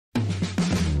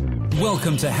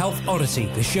Welcome to Health Oddity,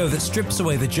 the show that strips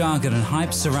away the jargon and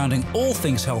hype surrounding all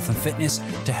things health and fitness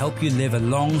to help you live a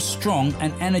long, strong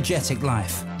and energetic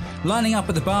life. Lining up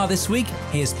at the bar this week,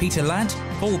 here's Peter Lant,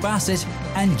 Paul Bassett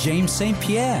and James St.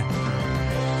 Pierre.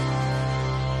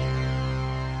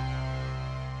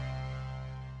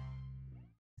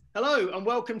 Hello and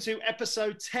welcome to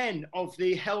episode 10 of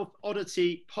the Health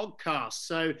Oddity podcast.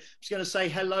 So I'm just going to say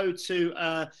hello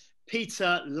to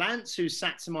Peter Lant, who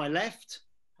sat to my left.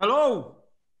 Hello.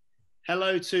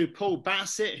 Hello to Paul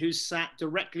Bassett, who's sat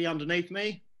directly underneath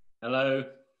me. Hello.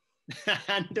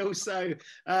 And also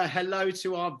hello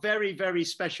to our very, very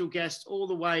special guest all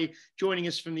the way joining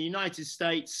us from the United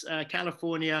States,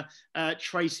 California,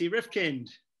 Tracy Reifkind.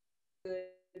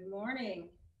 Good morning.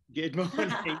 Good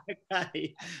morning.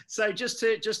 Okay, so just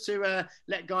to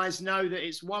let guys know that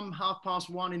it's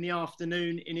 1:30 in the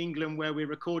afternoon in England where we're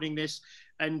recording this,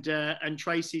 and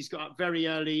Tracy's got up very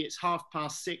early. It's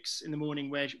 6:30 in the morning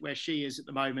where she is at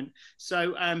the moment.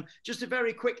 So just a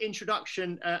very quick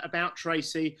introduction about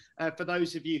Tracy for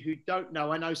those of you who don't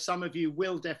know. I know some of you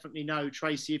will definitely know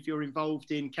Tracy if you're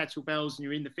involved in kettlebells and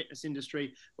you're in the fitness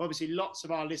industry. Obviously, lots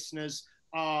of our listeners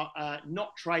are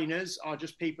not trainers, are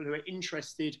just people who are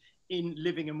interested in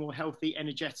living a more healthy,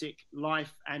 energetic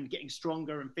life and getting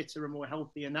stronger and fitter and more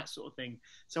healthy and that sort of thing.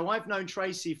 So I've known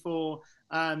Tracy for,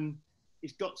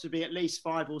 it's got to be at least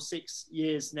 5 or 6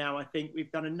 years now. I think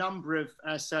we've done a number of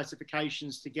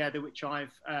certifications together, which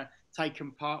I've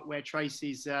taken part, where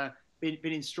Tracy's been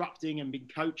instructing and been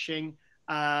coaching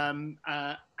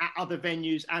at other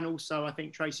venues. And also I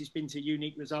think Tracy's been to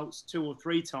Unique Results 2 or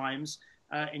 3 times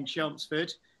in Chelmsford,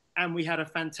 and we had a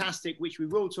fantastic, which we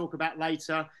will talk about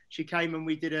later. She came and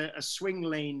we did a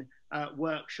SwingLean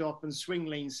workshop and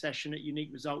SwingLean session at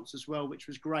Unique Results as well, which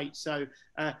was great. So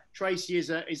Tracy is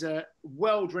a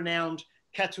world-renowned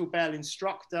kettlebell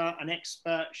instructor, an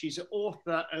expert. She's an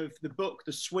author of the book,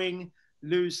 The Swing,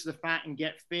 Lose the Fat and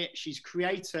Get Fit. She's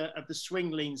creator of the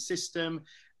SwingLean system.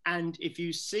 And if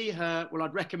you see her, well,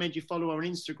 I'd recommend you follow her on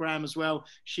Instagram as well.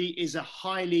 She is a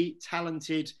highly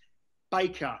talented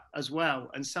baker as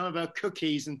well, and some of her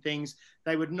cookies and things,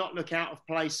 they would not look out of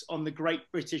place on the Great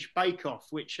British Bake Off,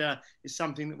 which is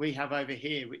something that we have over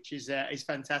here, which is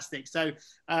fantastic. So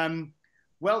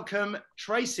welcome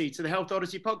Tracy to the Health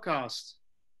Oddity podcast.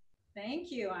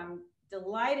 Thank you. I'm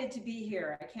delighted to be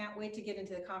here. I can't wait to get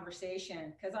into the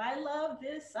conversation because I love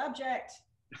this subject.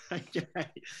 Okay,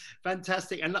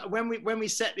 fantastic. And when we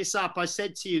set this up, I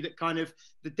said to you that kind of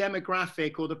the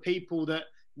demographic or the people that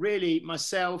really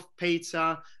myself,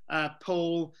 Peter,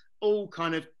 Paul, all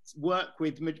kind of work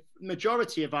with,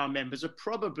 majority of our members are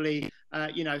probably,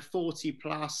 40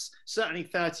 plus, certainly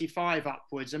 35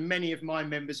 upwards. And many of my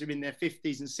members are in their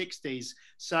 50s and 60s.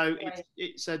 So, right.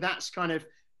 So that's kind of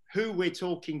who we're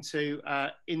talking to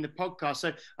in the podcast.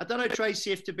 So I don't know,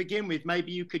 Tracy, if to begin with,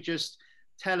 maybe you could just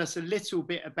tell us a little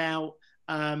bit about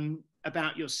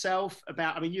yourself,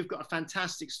 you've got a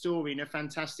fantastic story and a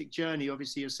fantastic journey,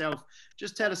 obviously yourself.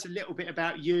 Just tell us a little bit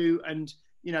about you and,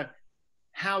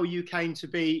 how you came to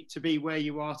be where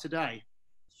you are today.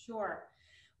 Sure.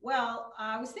 Well,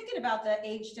 I was thinking about the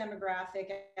age demographic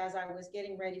as I was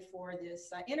getting ready for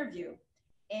this interview.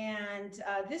 And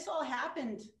this all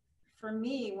happened for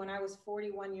me when I was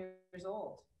 41 years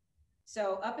old.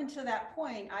 So up until that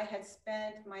point, I had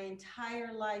spent my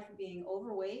entire life being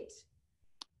overweight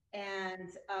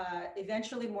and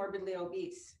eventually morbidly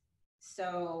obese.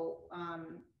 So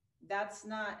that's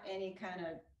not any kind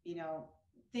of,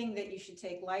 thing that you should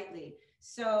take lightly.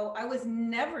 So I was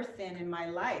never thin in my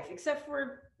life, except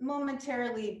for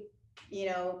momentarily,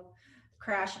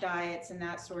 crash diets and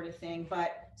that sort of thing.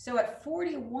 But so at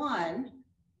 41,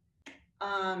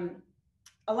 a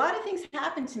lot of things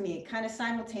happened to me kind of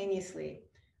simultaneously.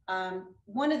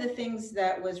 One of the things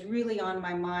that was really on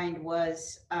my mind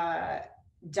was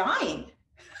dying.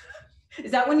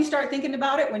 Is that when you start thinking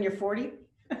about it, when you're 40?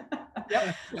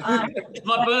 Yep. It's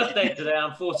my birthday today.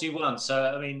 I'm 41,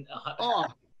 so I mean. Oh.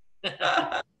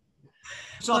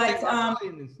 So I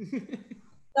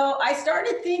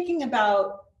started thinking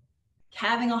about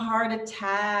having a heart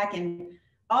attack and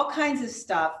all kinds of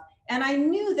stuff. And I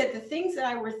knew that the things that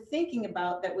I were thinking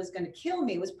about that was going to kill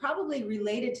me was probably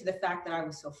related to the fact that I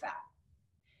was so fat.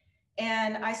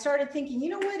 And I started thinking, you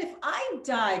know what, if I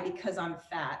die because I'm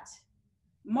fat,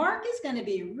 Mark is going to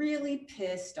be really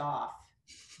pissed off.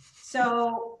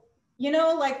 So,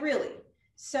 really.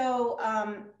 So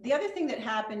the other thing that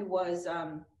happened was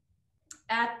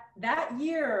at that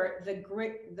year,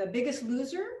 the Biggest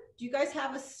Loser. Do you guys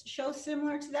have a show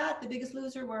similar to that? The Biggest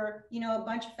Loser, where, a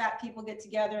bunch of fat people get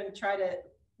together and try to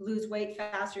lose weight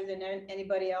faster than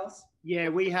anybody else? Yeah,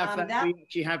 we have we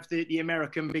actually have the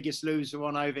American Biggest Loser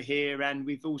on over here, and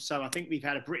we've also, I think we've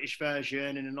had a British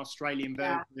version and an Australian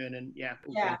version, and yeah.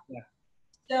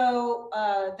 So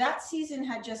that season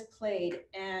had just played,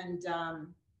 and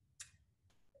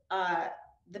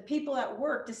the people at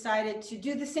work decided to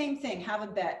do the same thing, have a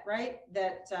bet, right?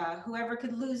 That whoever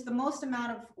could lose the most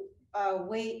amount of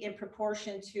weight in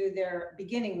proportion to their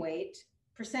beginning weight,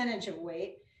 percentage of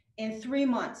weight, in 3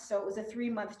 months. So it was a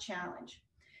 3-month challenge.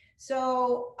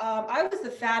 So I was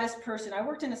the fattest person. I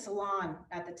worked in a salon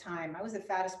at the time. I was the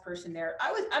fattest person there.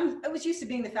 I was used to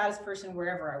being the fattest person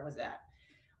wherever I was at.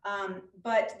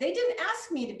 But they didn't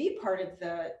ask me to be part of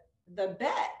the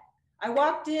bet. I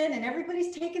walked in and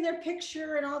everybody's taking their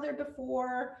picture and all their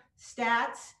before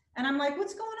stats. And I'm like,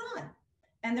 what's going on?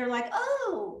 And they're like,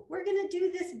 oh, we're going to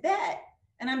do this bet.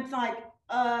 And I'm like,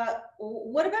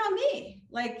 what about me?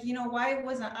 Like, you know, why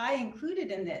wasn't I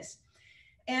included in this?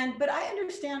 But I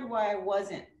understand why I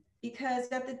wasn't, because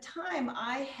at the time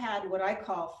I had what I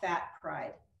call fat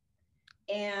pride.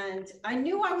 And I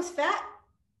knew I was fat.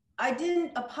 I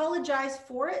didn't apologize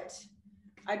for it.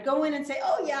 I'd go in and say,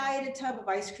 oh yeah, I ate a tub of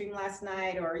ice cream last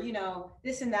night, or, you know,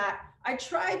 this and that. I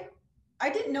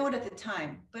didn't know it at the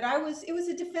time, but it was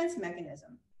a defense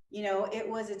mechanism. You know, it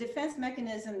was a defense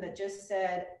mechanism that just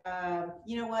said,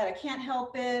 you know what, I can't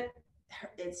help it.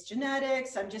 It's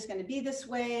genetics. I'm just going to be this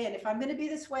way. And if I'm going to be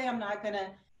this way, I'm not going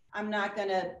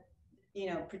to, you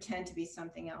know, pretend to be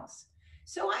something else.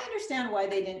 So I understand why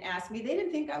they didn't ask me. They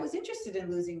didn't think I was interested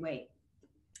in losing weight,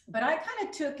 but I kind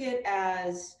of took it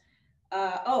as,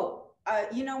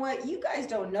 you know what? You guys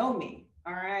don't know me.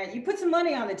 All right. You put some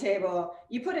money on the table,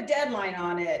 you put a deadline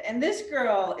on it, and this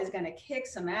girl is going to kick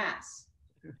some ass.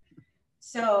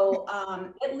 So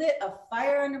it lit a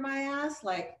fire under my ass,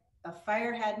 like a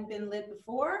fire hadn't been lit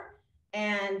before.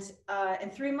 And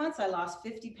in 3 months, I lost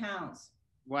 50 pounds.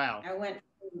 Wow.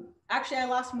 I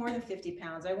lost more than 50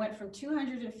 pounds. I went from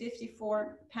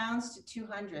 254 pounds to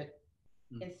 200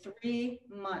 in 3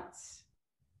 months.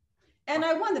 And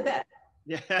I won the bet.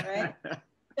 Yeah. Right.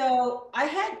 So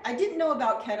I didn't know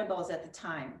about kettlebells at the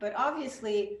time, but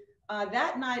obviously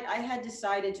that night I had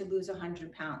decided to lose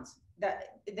 100 pounds.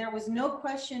 That there was no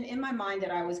question in my mind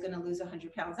that I was going to lose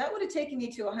 100 pounds. That would have taken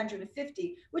me to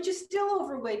 150, which is still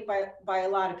overweight by a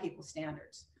lot of people's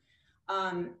standards.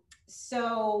 I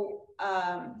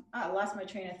lost my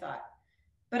train of thought,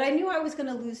 but I knew I was going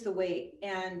to lose the weight.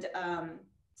 And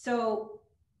so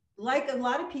like a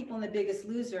lot of people in The Biggest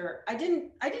Loser, I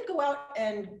didn't go out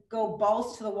and go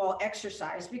balls to the wall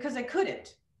exercise because I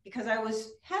couldn't, because I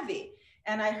was heavy.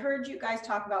 And I heard you guys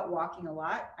talk about walking a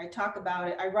lot. I talk about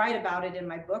it. I write about it in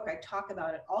my book. I talk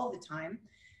about it all the time.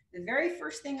 The very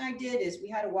first thing I did is we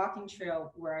had a walking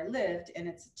trail where I lived, and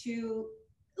it's a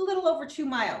little over 2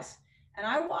 miles. And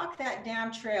I walked that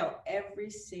damn trail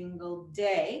every single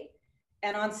day.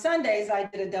 And on Sundays, I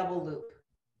did a double loop,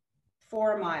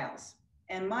 4 miles.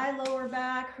 And my lower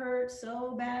back hurt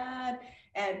so bad.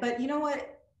 But you know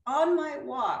what? On my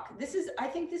walk, I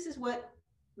think this is what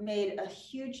made a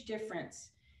huge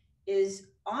difference, is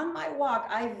on my walk,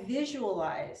 I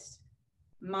visualized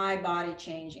my body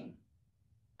changing.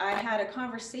 I had a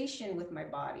conversation with my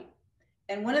body.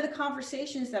 And one of the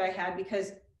conversations that I had,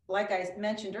 because like I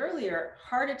mentioned earlier,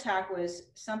 heart attack was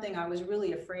something I was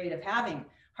really afraid of having.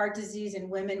 Heart disease in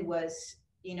women was,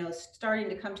 you know, starting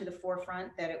to come to the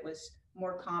forefront, that it was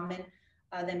more common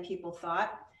than people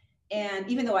thought. And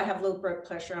even though I have low blood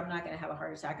pressure, I'm not going to have a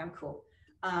heart attack. I'm cool.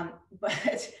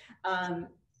 But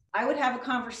I would have a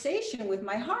conversation with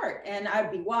my heart, and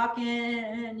I'd be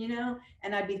walking, you know,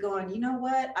 and I'd be going, you know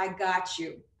what? I got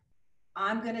you.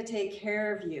 I'm going to take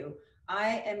care of you.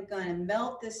 I am going to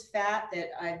melt this fat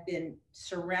that I've been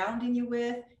surrounding you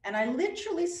with. And I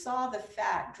literally saw the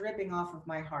fat dripping off of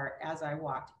my heart as I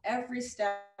walked. Every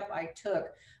step I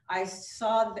took, I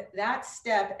saw that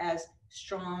step as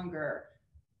stronger,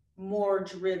 more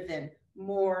driven,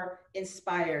 more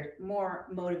inspired, more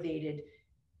motivated.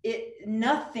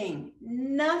 Nothing,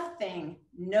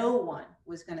 no one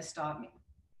was going to stop me.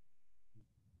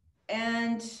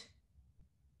 And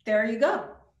there you go.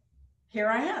 Here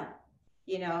I am.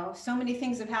 You know, so many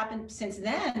things have happened since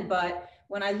then, but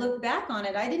when I look back on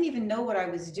it, I didn't even know what I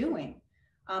was doing.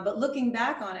 But looking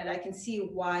back on it, I can see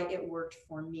why it worked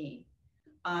for me.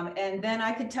 And then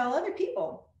I could tell other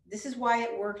people, this is why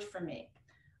it worked for me.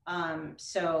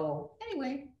 So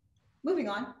anyway, moving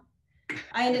on.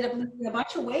 I ended up losing a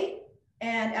bunch of weight.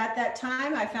 And at that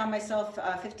time, I found myself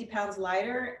 50 pounds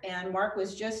lighter. And Mark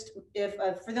was just,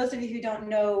 for those of you who don't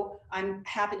know, I'm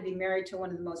happy to be married to one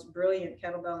of the most brilliant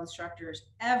kettlebell instructors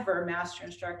ever, master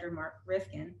instructor, Mark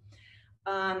Reifkind.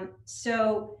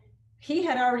 So he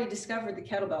had already discovered the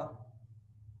kettlebell.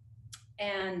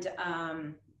 And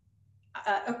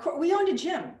of course, we owned a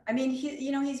gym. I mean,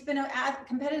 he's been a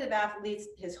competitive athlete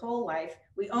his whole life.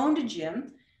 We owned a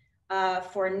gym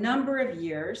for a number of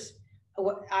years.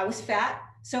 I was fat.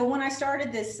 So when I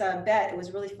started this bet, it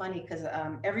was really funny because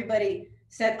everybody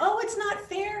said, "Oh, it's not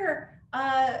fair.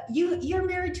 You're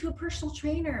married to a personal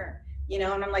trainer."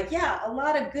 And I'm like, yeah, a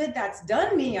lot of good that's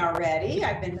done me already.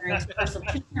 I've been married to a personal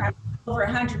trainer. I'm over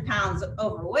 100 pounds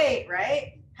overweight,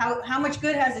 right? How much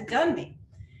good has it done me?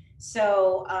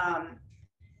 So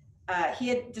he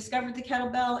had discovered the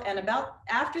kettlebell, and about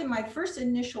after my first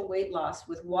initial weight loss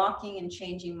with walking and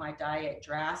changing my diet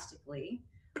drastically,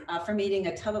 from eating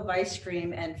a tub of ice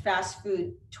cream and fast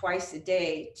food twice a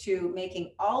day to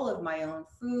making all of my own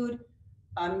food,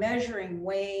 measuring,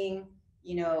 weighing,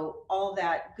 all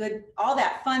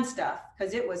that fun stuff,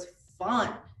 because it was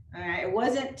fun. It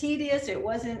wasn't tedious. It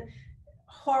wasn't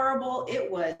horrible.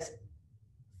 It was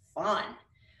fun.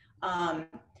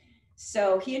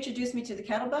 So he introduced me to the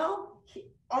kettlebell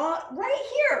right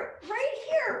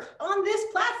here on this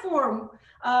platform.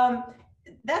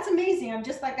 That's amazing. I'm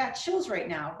just got chills right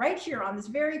now. Right here on this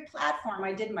very platform,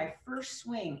 I did my first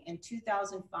swing in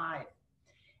 2005.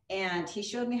 And he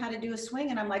showed me how to do a swing,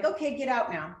 and I'm like, okay, get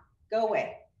out now, go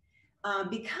away.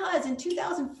 Because in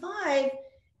 2005,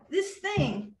 this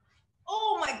thing,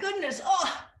 oh my goodness,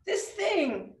 this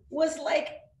thing was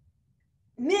like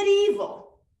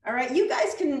medieval. All right, you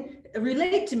guys can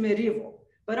relate to medieval,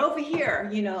 but over here,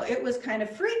 it was kind of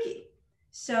freaky.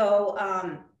 So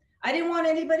I didn't want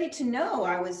anybody to know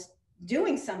I was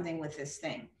doing something with this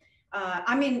thing.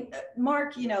 I mean,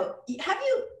 Mark,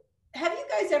 have you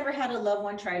guys ever had a loved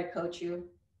one try to coach you?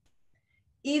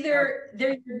 Either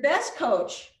they're your best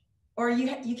coach or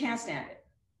you can't stand it.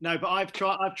 No, but I've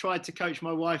tried to coach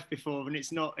my wife before, and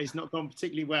it's not gone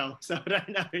particularly well. So I don't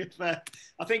know if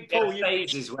I think Paul,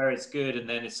 phases where it's good, and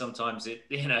then sometimes it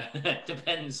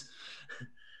depends.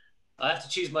 I have to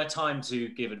choose my time to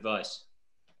give advice.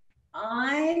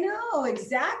 I know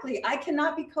exactly. I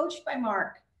cannot be coached by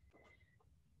Mark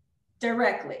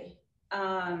directly.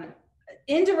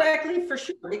 Indirectly for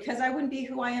sure, because I wouldn't be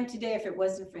who I am today if it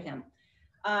wasn't for him.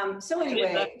 So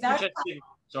anyway, that's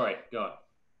sorry, go on.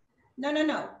 No.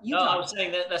 I was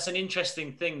saying that's an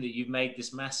interesting thing that you've made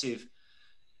this massive.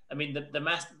 I mean,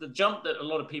 the jump that a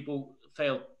lot of people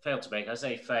fail to make. I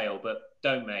say fail, but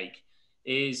don't make,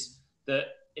 is that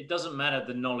it doesn't matter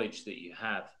the knowledge that you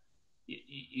have.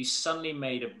 You suddenly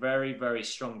made a very, very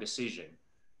strong decision,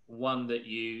 one that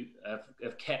you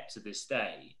have kept to this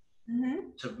day,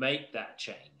 to make that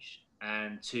change.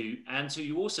 And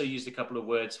you also used a couple of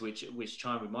words which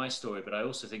chime with my story, but I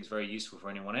also think it's very useful for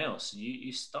anyone else.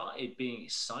 You started being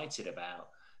excited about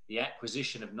the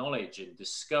acquisition of knowledge and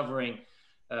discovering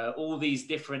all these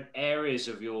different areas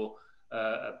of your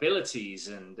abilities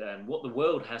and what the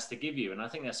world has to give you. And I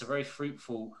think that's a very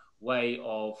fruitful way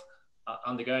of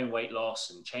undergoing weight loss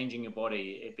and changing your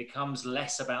body. It becomes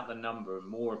less about the number and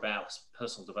more about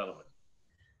personal development.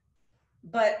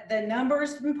 But the number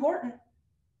is important.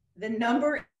 The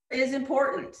number is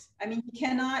important. I mean, you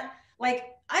cannot,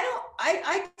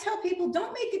 I tell people,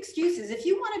 don't make excuses. If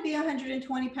you want to be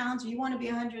 120 pounds or you want to be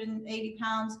 180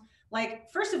 pounds,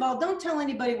 first of all, don't tell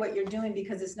anybody what you're doing,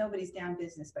 because it's nobody's damn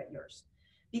business but yours.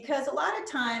 Because a lot of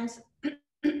times,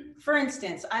 for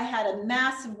instance, I had a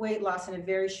massive weight loss in a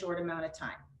very short amount of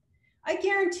time. I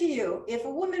guarantee you, if a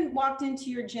woman walked into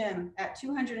your gym at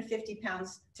 250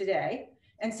 pounds today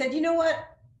and said, you know what,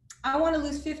 I want to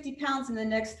lose 50 pounds in the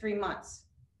next 3 months,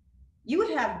 you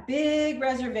would have big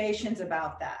reservations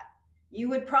about that. You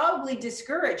would probably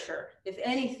discourage her, if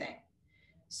anything.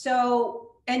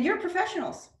 So, and you're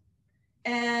professionals.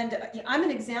 And I'm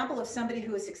an example of somebody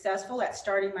who is successful at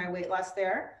starting my weight loss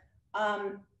there.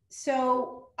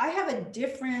 So I have a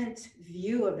different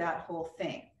view of that whole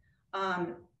thing.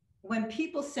 When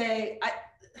people say,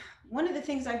 one of the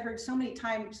things I heard so many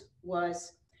times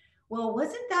was, well,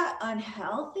 wasn't that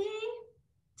unhealthy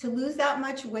to lose that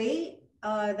much weight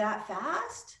that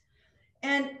fast?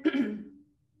 And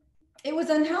it was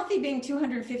unhealthy being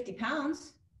 250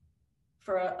 pounds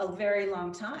for a very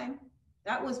long time.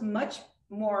 That was much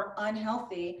more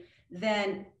unhealthy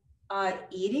than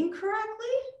eating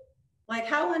correctly.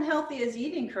 How unhealthy is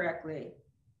eating correctly?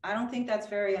 I don't think that's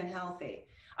very unhealthy.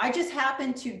 I just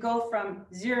happened to go from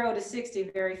 0 to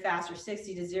 60 very fast, or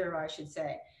 60 to 0, I should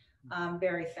say.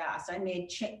 Very fast. I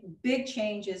made big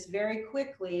changes very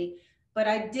quickly, but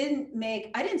I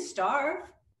didn't starve.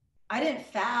 I didn't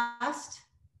fast.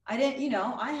 I didn't,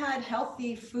 I had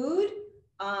healthy food,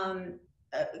 a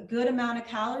good amount of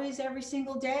calories every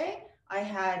single day. I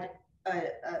had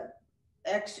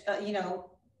you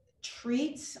know,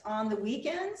 treats on the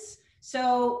weekends.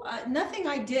 So nothing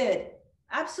I did,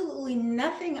 absolutely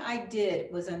nothing I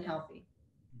did was unhealthy.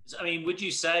 I mean, would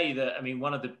you say that, I mean,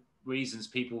 one of the reasons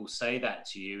people say that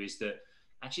to you is that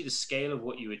actually the scale of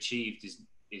what you achieved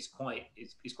is quite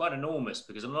enormous,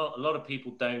 because a lot of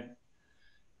people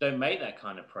don't make that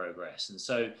kind of progress. And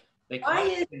so they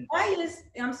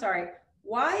I'm sorry,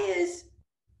 why is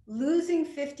losing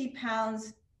 50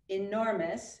 pounds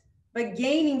enormous, but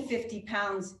gaining 50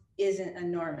 pounds isn't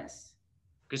enormous?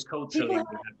 Because culturally we have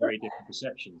very different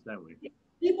perceptions, don't we?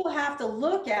 People have to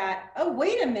look at, oh,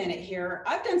 wait a minute here,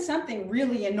 I've done something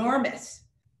really enormous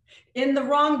in the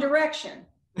wrong direction.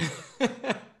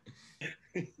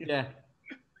 Yeah.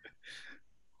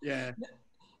 Yeah.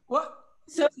 What?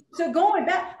 So going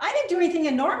back, I didn't do anything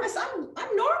enormous.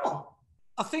 I'm normal.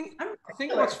 I think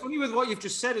what's funny with what you've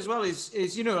just said as well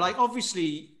is, you know, like,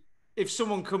 obviously if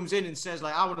someone comes in and says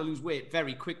like, I want to lose weight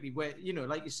very quickly, where, you know,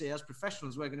 like you say, as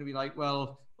professionals, we're going to be like,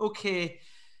 well, okay,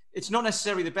 it's not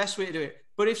necessarily the best way to do it.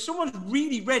 But if someone's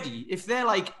really ready, if they're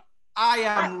like, I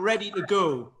am ready to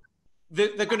go,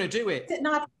 they're going to do it. Is it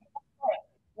not?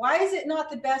 Why is it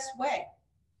not the best way?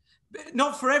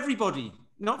 Not for everybody.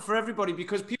 Not for everybody,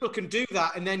 because people can do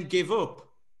that and then give up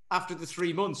after the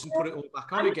 3 months and put it all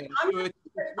back on again.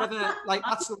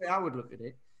 That's the way I would look at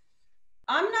it.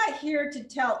 I'm not here to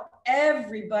tell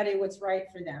everybody what's right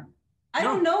for them. I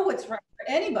don't know what's right for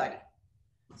anybody.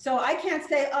 So I can't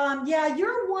say, yeah,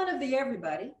 you're one of the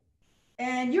everybody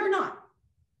and you're not.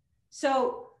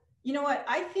 So, you know what?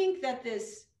 I think that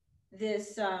this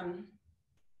it's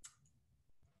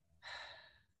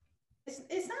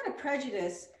not a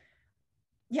prejudice.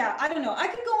 Yeah, I don't know. I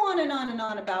could go on and on and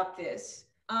on about this.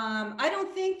 I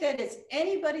don't think that it's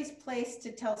anybody's place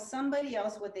to tell somebody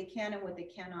else what they can and what they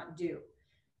cannot do.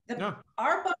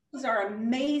 Our bodies are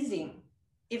amazing.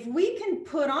 If we can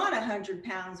put on 100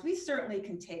 pounds, we certainly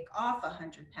can take off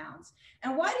 100 pounds.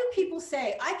 And why do people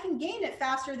say, I can gain it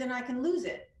faster than I can lose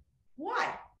it?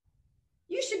 Why?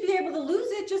 You should be able to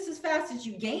lose it just as fast as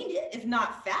you gained it, if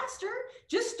not faster.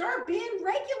 Just start being a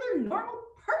regular, normal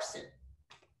person.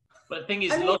 But the thing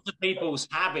is, lots of people's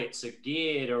habits are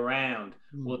geared around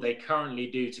what they currently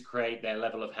do to create their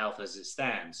level of health as it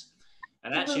stands.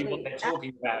 And actually what they're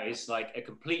talking about is like a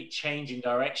complete change in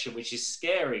direction, which is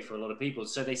scary for a lot of people.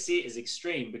 So they see it as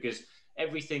extreme because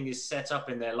everything is set up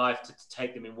in their life to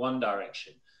take them in one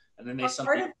direction. And then there's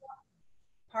something.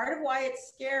 Part of why it's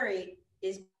scary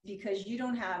is because you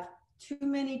don't have too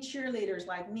many cheerleaders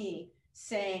like me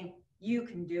saying, you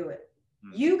can do it.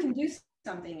 You can do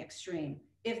something extreme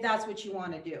if that's what you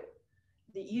want to do.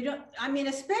 You don't, I mean,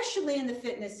 especially in the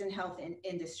fitness and health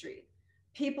industry.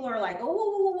 People are like,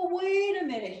 oh, wait a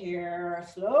minute here,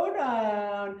 slow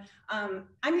down.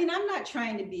 I mean, I'm not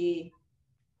trying to be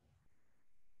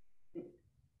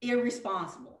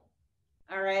irresponsible,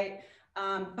 all right?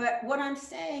 But what I'm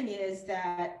saying is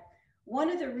that one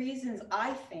of the reasons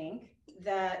I think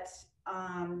that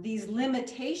these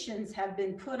limitations have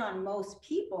been put on most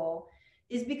people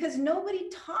is because nobody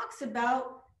talks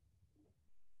about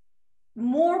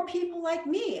more people like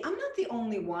me. I'm not the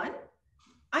only one.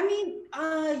 I mean,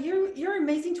 you're an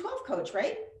amazing 12 coach,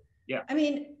 right? Yeah. I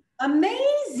mean,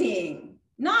 amazing,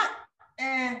 not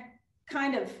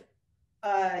kind of,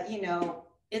 you know,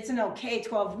 it's an okay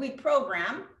 12-week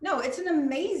program. No, it's an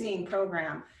amazing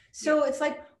program. So it's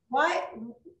like, why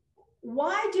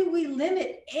do we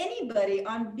limit anybody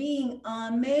on being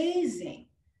amazing?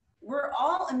 We're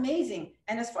all amazing.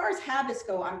 And as far as habits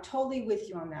go, I'm totally with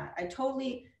you on that. I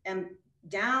totally am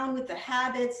down with the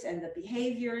habits and the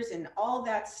behaviors and all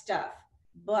that stuff.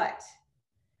 But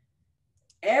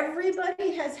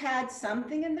everybody has had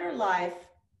something in their life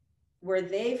where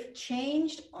they've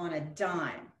changed on a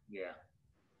dime. Yeah.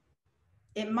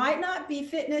 It might not be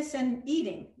fitness and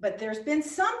eating, but there's been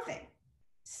something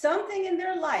in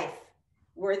their life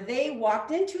where they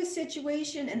walked into a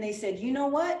situation and they said, you know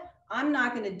what? I'm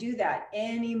not going to do that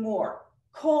anymore.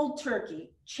 Cold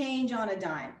turkey, change on a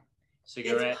dime.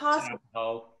 Cigarettes,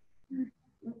 alcohol.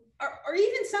 Or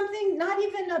even something, not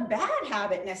even a bad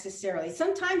habit necessarily.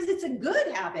 Sometimes it's a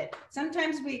good habit.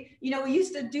 Sometimes we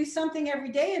used to do something every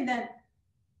day and then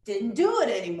didn't do it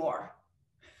anymore.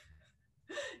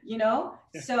 You know?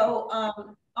 So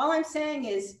all I'm saying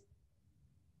is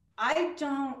I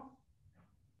don't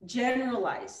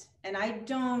generalize, and I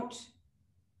want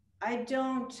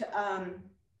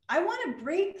to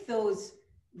break those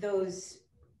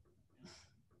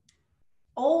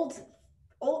old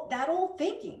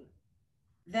thinking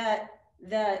that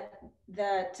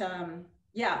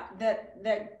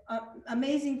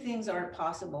amazing things aren't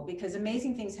possible, because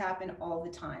amazing things happen all the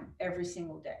time, every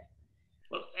single day.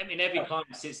 Well, I mean, every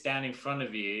client sits down in front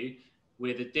of you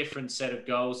with a different set of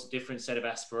goals, a different set of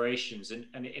aspirations, and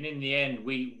in the end,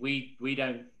 we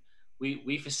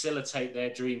facilitate their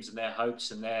dreams and their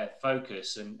hopes and their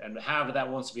focus, and however that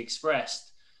wants to be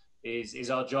expressed is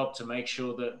our job to make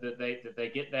sure that they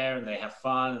get there and they have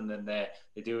fun, and then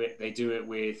they do it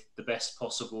with the best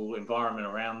possible environment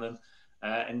around them.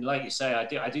 And like you say,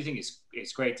 I do think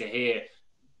it's great to hear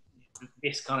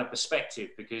this kind of perspective,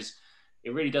 because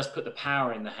it really does put the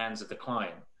power in the hands of the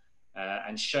client,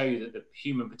 and show you that the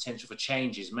human potential for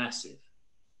change is massive.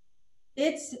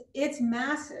 It's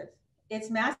massive.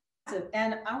 It's massive.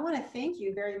 And I want to thank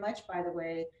you very much, by the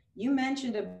way. You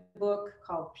mentioned a book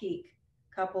called Peak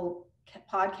a couple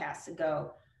podcasts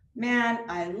ago. Man,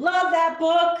 I love that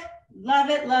book. Love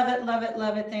it, love it, love it,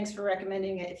 love it. Thanks for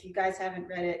recommending it. If you guys haven't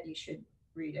read it, you should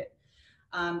read it.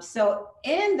 So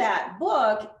in that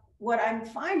book, what I'm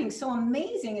finding so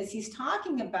amazing is he's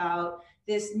talking about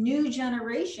this new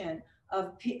generation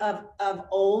of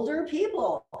older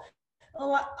people.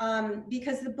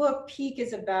 Because the book Peak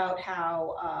is about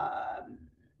how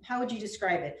would you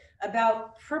describe it?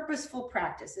 About purposeful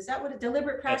practice. Is that what a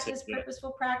deliberate practice, yeah.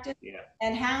 Purposeful practice? Yeah.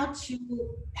 And how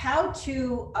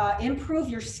to improve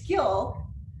your skill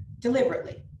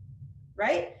deliberately,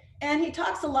 right? And he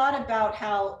talks a lot about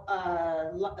how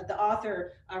the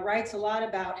author writes a lot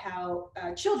about how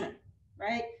children,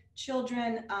 right?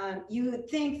 Children, you would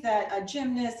think that a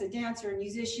gymnast, a dancer, a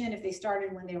musician, if they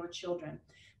started when they were children.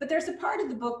 But there's a part of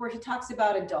the book where he talks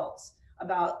about adults,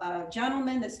 about a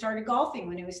gentleman that started golfing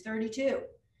when he was 32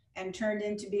 and turned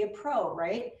into be a pro,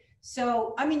 right?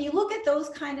 So, I mean, you look at those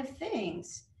kind of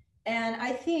things, and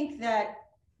I think that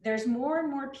there's more and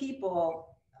more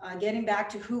people, getting back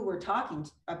to who we're talking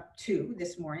to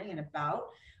this morning and about,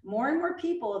 more and more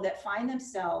people that find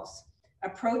themselves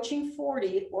approaching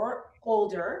 40 or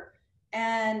older,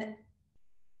 and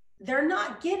they're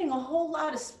not getting a whole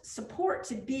lot of support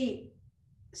to be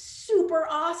super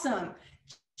awesome,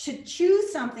 to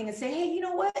choose something and say, hey, you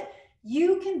know what?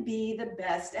 You can be the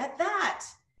best at that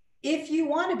if you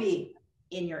want to be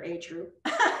in your age group.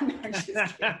 No, just kidding.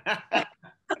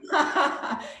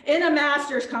 In a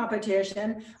master's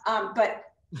competition, but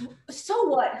so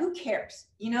what? Who cares?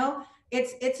 You know,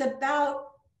 it's about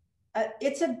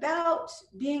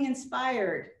being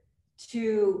inspired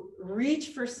to reach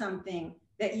for something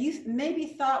that you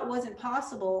maybe thought wasn't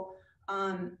possible,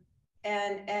 and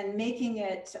making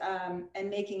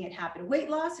it happen. Weight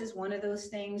loss is one of those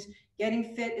things.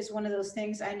 Getting fit is one of those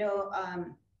things. I know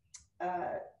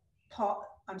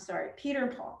Peter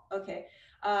and Paul. Okay.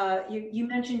 You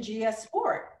mentioned GS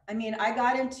Sport. I mean, I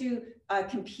got into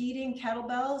competing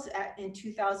kettlebells in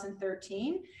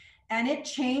 2013, and it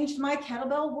changed my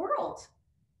kettlebell world.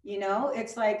 You know,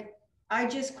 it's like I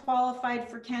just qualified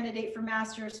for candidate for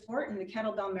Master of Sport in the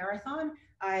kettlebell marathon.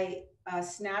 I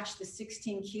snatched the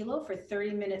 16 kilo for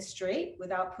 30 minutes straight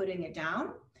without putting it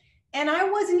down. And I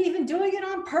wasn't even doing it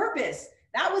on purpose.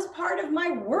 That was part of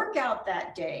my workout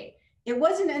that day. It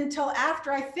wasn't until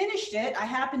after I finished it, I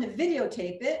happened to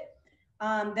videotape it,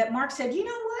 that Mark said, you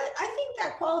know what? I think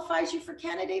that qualifies you for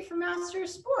candidate for Master of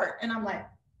Sport. And I'm like,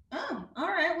 oh, all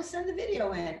right, we'll send the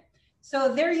video in.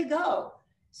 So there you go.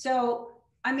 So,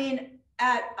 I mean,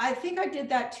 I think I did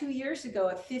that 2 years ago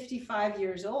at 55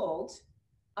 years old,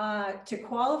 to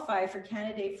qualify for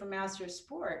candidate for Master of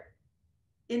Sport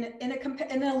in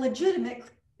a legitimate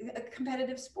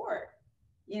competitive sport,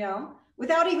 you know,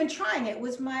 without even trying. It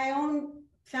was my own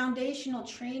foundational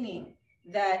training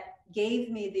that gave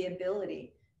me the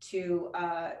ability to,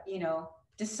 you know,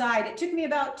 decide. It took me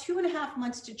about 2.5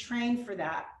 months to train for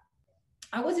that.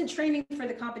 I wasn't training for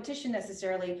the competition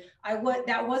necessarily.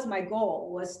 That was my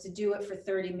goal, was to do it for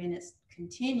 30 minutes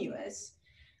continuous.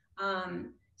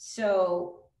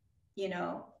 So, you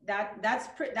know, that's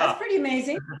pretty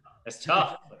amazing. That's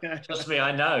tough. Trust me,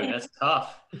 I know that's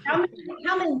tough. How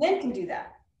many men can do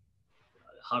that?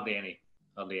 Hardly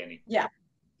any. Yeah.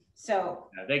 So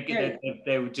no,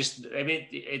 they were just. I mean,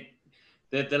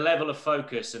 the level of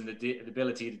focus and the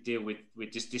ability to deal with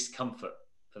just discomfort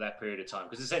for that period of time,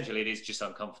 because essentially it is just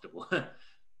uncomfortable. I mean,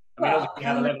 obviously you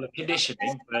have a level of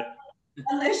conditioning, but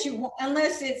unless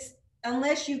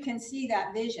you can see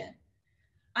that vision.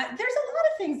 There's a lot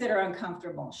of things that are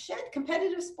uncomfortable. Shit,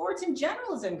 competitive sports in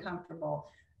general is uncomfortable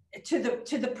to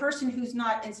the person who's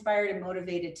not inspired and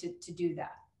motivated to do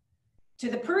that. To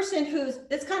the person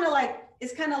it's kind of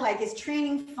like, is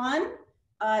training fun?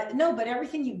 No, but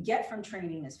everything you get from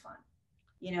training is fun.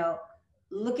 You know,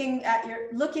 looking at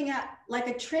like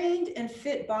a trained and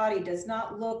fit body does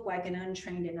not look like an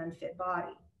untrained and unfit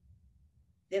body.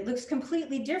 It looks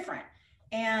completely different.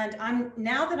 And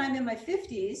now that I'm in my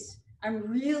 50s, I'm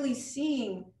really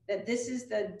seeing that this is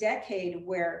the decade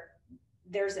where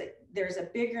there's a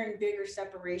bigger and bigger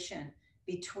separation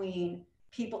between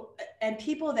people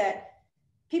that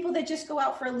just go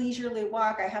out for a leisurely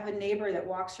walk. I have a neighbor that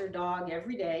walks her dog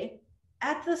every day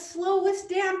at the slowest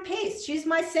damn pace. She's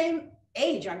my same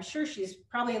age. I'm sure she's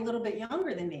probably a little bit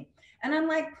younger than me. And I'm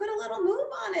like, put a little move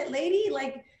on it, lady.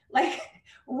 Like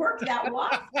work that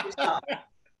walk for yourself.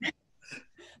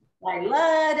 Like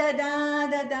la da da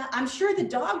da da. I'm sure the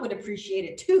dog would appreciate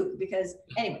it too, because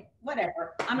anyway,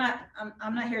 whatever. I'm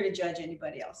not here to judge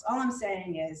anybody else. All I'm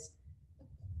saying is,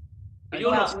 but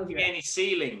you're not seeing any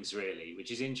ceilings really, which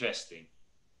is interesting,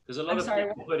 because a lot of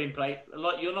people put in place a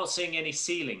lot. You're not seeing any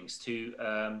ceilings to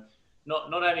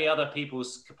not only other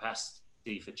people's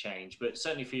capacity for change, but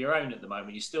certainly for your own at the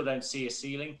moment. You still don't see a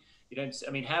ceiling. You don't.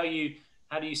 I mean, how do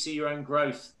you see your own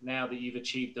growth now that you've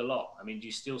achieved a lot? I mean, do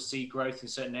you still see growth in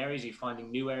certain areas? Are you finding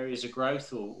new areas of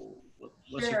growth, or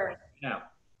what's your now?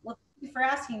 Well, thank you for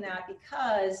asking that,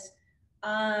 because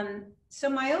so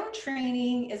my own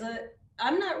training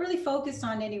I'm not really focused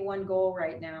on any one goal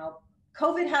right now.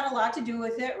 COVID had a lot to do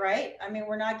with it, right? I mean,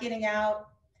 we're not getting out.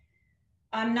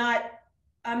 I'm not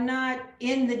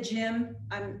in the gym.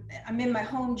 I'm in my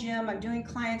home gym. I'm doing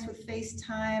clients with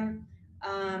FaceTime.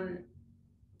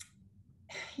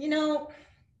 You know,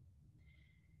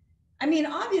 I mean,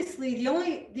 obviously the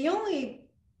only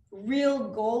real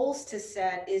goals to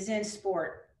set is in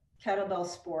sport, kettlebell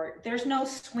sport. There's no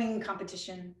swing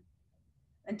competition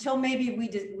until maybe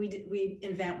we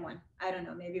invent one. I don't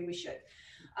know, maybe we should.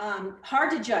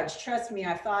 Hard to judge, trust me,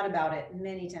 I've thought about it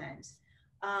many times.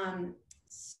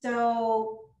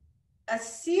 So a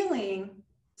ceiling,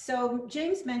 so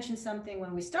James mentioned something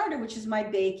when we started, which is my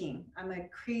baking. I'm a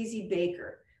crazy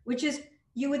baker, which is,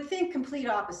 you would think, complete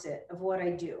opposite of what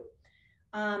I do.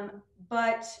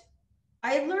 But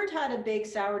I had learned how to bake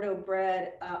sourdough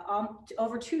bread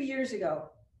over 2 years ago,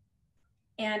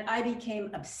 and I became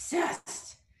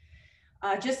obsessed.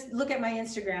 Just look at my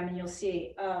Instagram and you'll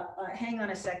see. Hang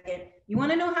on a second. You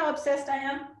want to know how obsessed I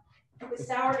am with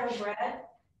sourdough bread?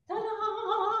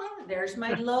 Ta-da! There's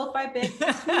my loaf I baked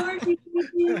this morning.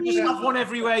 You have one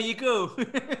everywhere you go.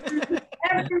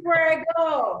 Everywhere I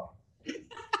go.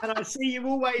 And I see you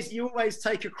always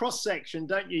take a cross section,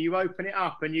 don't you? You open it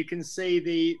up and you can see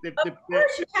the Of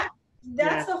course you have.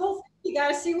 That's the whole thing. You got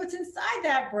to see what's inside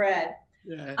that bread.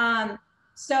 Yeah.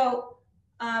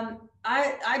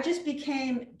 I just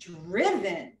became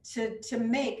driven to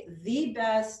make the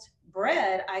best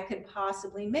bread I could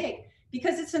possibly make,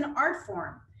 because it's an art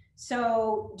form.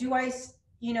 So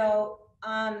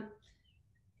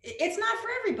it's not for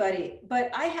everybody,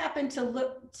 but I happen to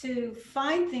look to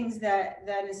find things that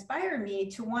inspire me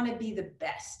to want to be the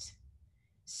best.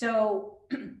 So,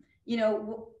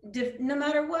 no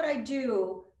matter what I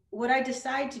do, what I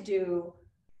decide to do,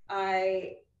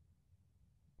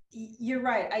 you're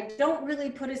right. I don't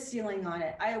really put a ceiling on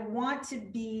it. I want to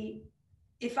be,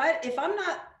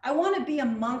 I want to be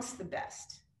amongst the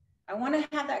best. I want to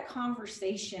have that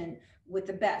conversation with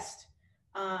the best.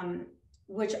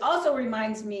 Which also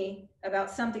reminds me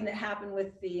about something that happened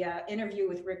with the interview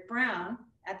with Rick Brown.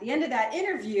 At the end of that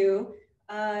interview,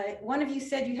 one of you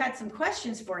said you had some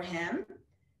questions for him,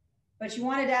 but you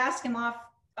wanted to ask him off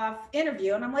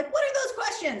interview. And I'm like, what are those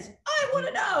questions? I want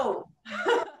to know.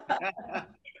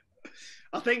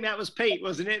 I think that was Pete,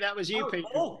 wasn't it? That was you, Pete.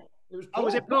 Oh,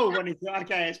 was it Paul?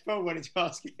 Okay, it's Paul wanted to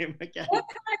ask him again. What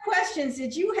kind of questions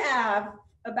did you have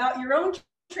about your own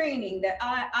training that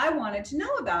I wanted to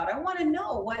know about? I want to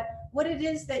know what it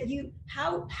is that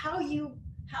how you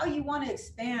want to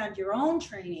expand your own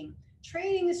training.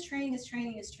 Training is training.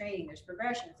 There's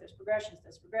progressions. There's,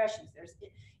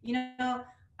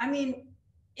 I mean,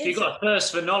 so you've got a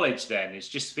thirst for knowledge then. It's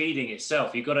just feeding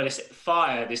itself. You've got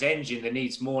this engine that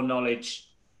needs more knowledge.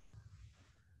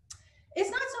 It's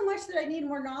not so much that I need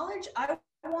more knowledge.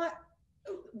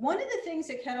 One of the things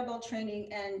at kettlebell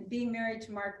training, and being married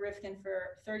to Mark Reifkind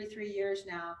for 33 years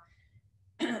now,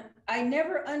 I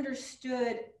never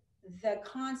understood the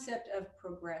concept of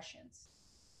progressions.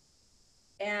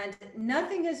 And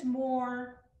nothing is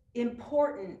more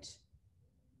important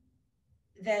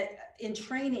in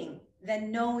training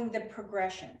than knowing the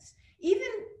progressions. Even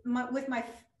with my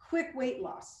quick weight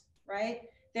loss, right?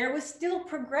 There was still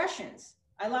progressions.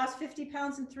 I lost 50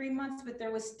 pounds in 3 months, but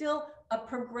there was still a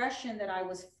progression that I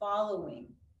was following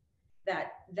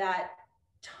that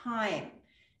time.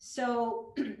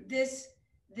 So this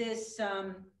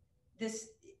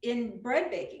in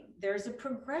bread baking, there's a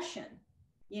progression,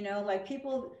 like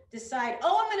people decide,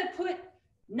 oh, I'm going to put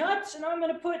nuts and I'm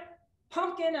going to put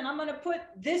pumpkin and I'm going to put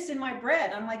this in my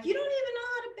bread. I'm like, you don't even know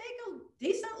how to bake a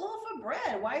decent loaf of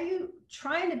bread? Why are you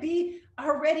trying to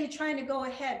go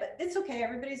ahead? But it's okay.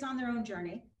 Everybody's on their own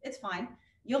journey. It's fine.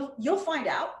 You'll find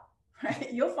out,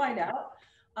 right? You'll find out.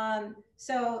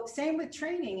 So same with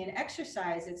training and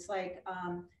exercise. It's like,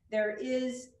 there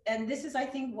is, and this is, I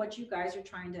think, what you guys are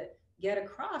trying to get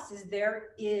across is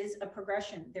there is a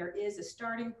progression. There is a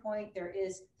starting point. There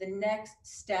is the next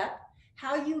step.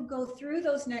 How you go through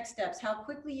those next steps, how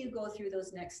quickly you go through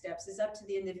those next steps is up to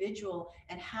the individual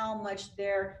and how much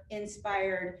they're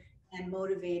inspired and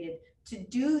motivated to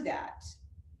do that,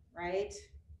 right?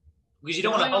 Because you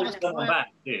don't want to hold someone back,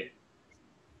 do you?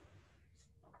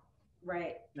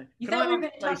 Right. You thought we were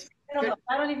going to talk.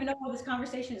 I don't even know where this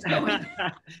conversation is going.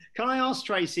 Can I ask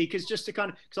Tracy, because just to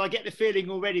because I get the feeling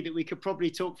already that we could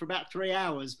probably talk for about 3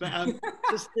 hours, but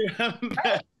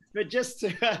just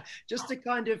to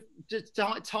kind of just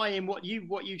tie in what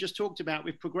you just talked about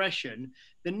with progression,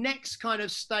 the next kind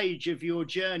of stage of your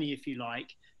journey, if you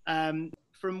like,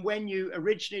 from when you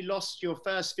originally lost your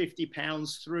first 50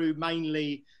 pounds through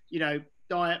mainly,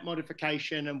 diet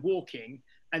modification and walking,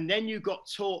 and then you got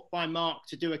taught by Mark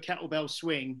to do a kettlebell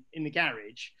swing in the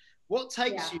garage. What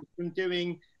takes you from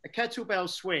doing a kettlebell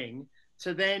swing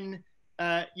to then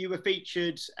you were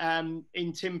featured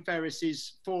in Tim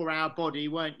Ferriss's 4-Hour Body,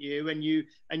 weren't you? And you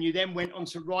then went on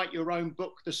to write your own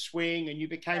book, The Swing, and you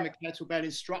became a kettlebell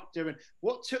instructor. And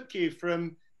what took you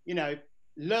from,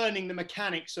 learning the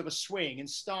mechanics of a swing and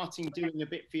starting doing a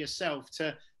bit for yourself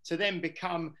to then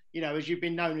become, as you've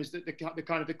been known as the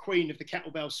kind of the queen of the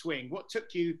kettlebell swing? What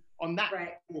took you on that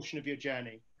portion of your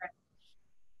journey?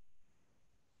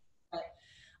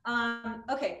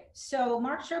 Okay, so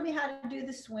Mark showed me how to do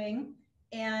the swing,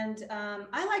 and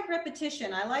I like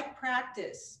repetition. I like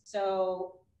practice.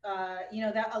 So,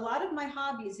 that a lot of my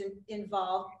hobbies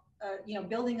involve,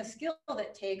 building a skill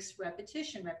that takes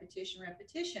repetition.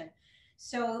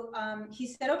 So he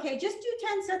said, okay, just do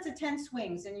 10 sets of 10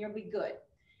 swings and you'll be good.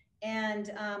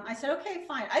 And I said, okay,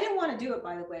 fine. I didn't want to do it,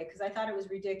 by the way, because I thought it was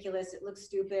ridiculous. It looked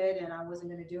stupid and I wasn't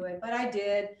going to do it, but I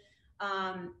did.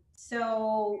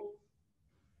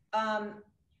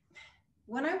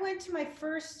 When I went to my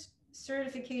first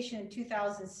certification in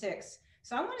 2006,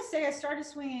 so I want to say I started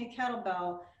swinging a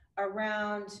kettlebell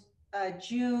around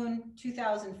June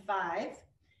 2005.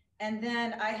 And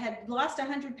then I had lost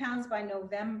 100 pounds by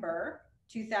November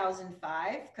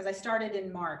 2005, because I started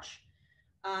in March.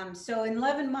 So in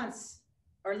 11 months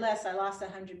or less, I lost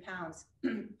 100 pounds.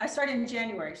 I started in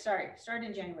January,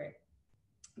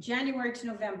 January to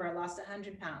November, I lost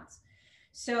 100 pounds.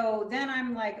 So then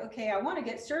I'm like, okay, I want to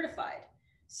get certified.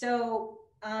 So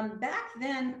back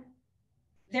then,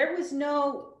 there was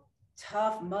no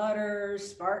Tough Mudders,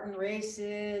 Spartan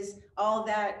races, all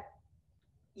that,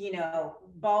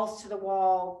 balls to the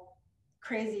wall,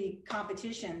 crazy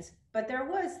competitions. But there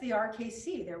was the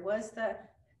RKC, there was the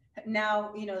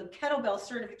now, kettlebell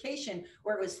certification,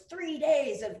 where it was 3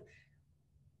 days of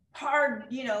hard,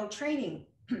 training.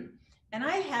 And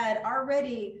I had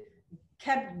already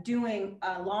kept doing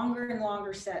longer and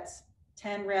longer sets,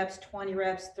 10 reps, 20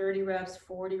 reps, 30 reps,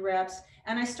 40 reps.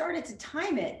 And I started to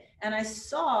time it, and I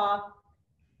saw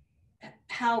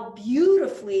how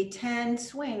beautifully 10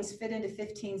 swings fit into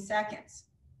 15 seconds.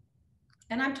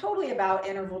 And I'm totally about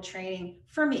interval training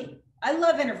for me. I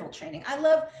love interval training. I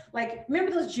love,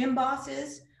 remember those gym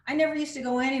bosses? I never used to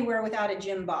go anywhere without a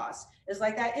gym boss. It's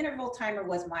like that interval timer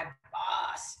was my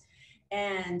boss.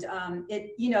 And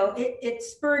it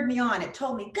spurred me on. It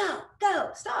told me, go,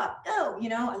 stop, go,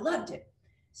 I loved it.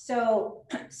 So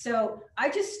I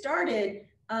just started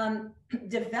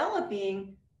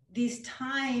developing these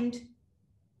timed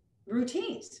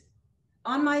routines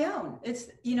on my own. It's,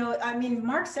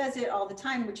 Mark says it all the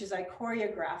time, which is I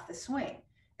choreograph the swing.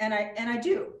 And I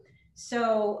do.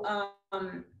 So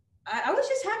I was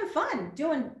just having fun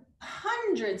doing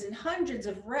hundreds and hundreds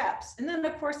of reps. And then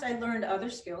of course I learned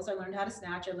other skills. I learned how to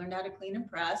snatch, I learned how to clean and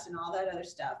press and all that other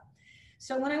stuff.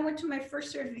 So when I went to my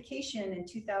first certification in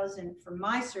 2000 for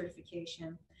my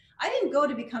certification, I didn't go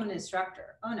to become an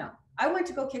instructor. Oh no, I went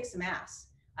to go kick some ass.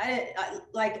 I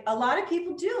like a lot of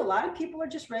people do. A lot of people are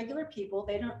just regular people.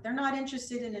 They're not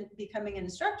interested in becoming an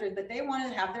instructor, but they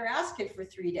want to have their ass kicked for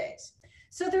 3 days.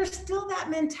 So there's still that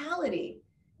mentality,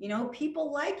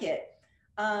 people like it,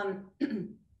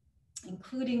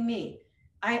 including me.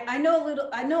 I know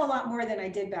a lot more than I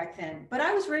did back then, but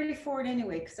I was ready for it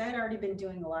anyway, because I had already been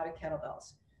doing a lot of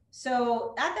kettlebells.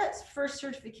 So at that first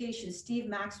certification, Steve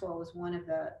Maxwell was one of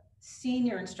the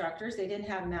senior instructors. They didn't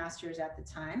have masters at the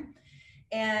time.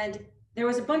 And there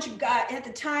was a bunch of guys at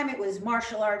the time. It was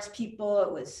martial arts people,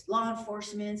 it was law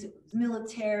enforcement, it was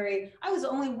military. I was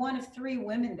only one of 3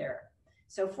 women there.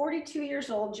 So 42 years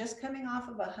old, just coming off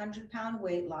of 100-pound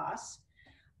weight loss,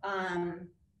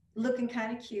 looking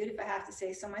kind of cute, if I have to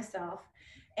say so myself.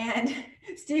 And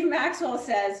Steve Maxwell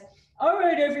says, all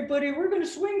right, everybody, we're going to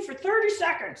swing for 30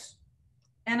 seconds.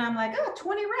 And I'm like, oh,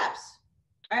 20 reps.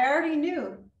 I already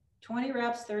knew 20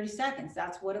 reps, 30 seconds.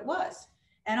 That's what it was.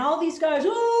 And all these guys,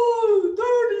 oh,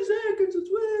 30 seconds of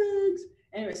swings.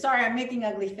 Anyway, sorry, I'm making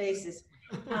ugly faces.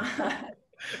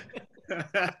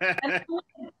 And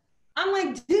I'm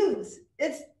like, dudes,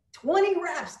 it's 20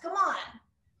 reps. Come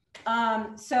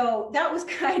on. So that was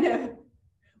kind of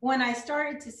when I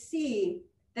started to see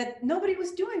that nobody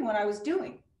was doing what I was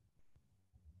doing.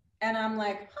 And I'm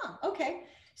like, okay.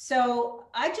 So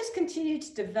I just continued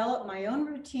to develop my own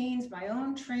routines, my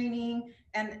own training,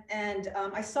 and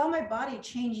I saw my body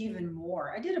change even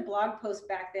more. I did a blog post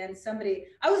back then.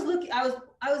 I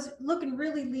was looking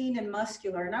really lean and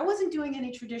muscular, and I wasn't doing any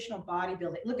traditional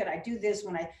bodybuilding. Look I do this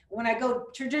when I go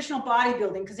traditional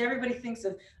bodybuilding, because everybody thinks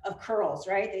of curls,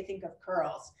 right? They think of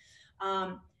curls.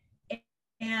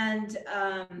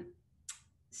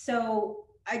 So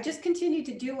I just continued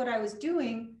to do what I was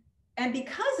doing. And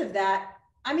because of that,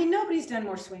 I mean, nobody's done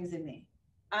more swings than me.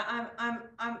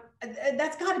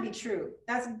 That's got to be true.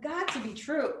 That's got to be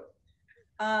true.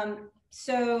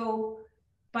 So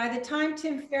by the time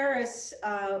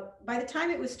by the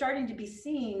time it was starting to be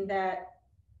seen that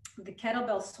the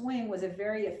kettlebell swing was a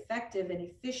very effective and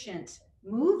efficient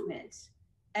movement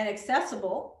and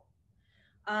accessible,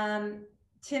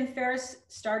 Tim Ferriss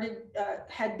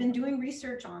had been doing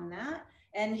research on that.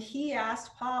 And he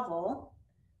asked Pavel,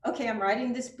 okay, I'm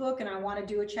writing this book and I want to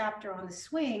do a chapter on the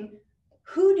swing.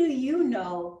 Who do you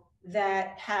know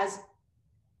that has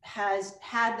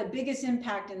had the biggest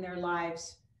impact in their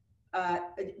lives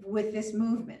with this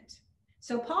movement?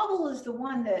 So Pavel is the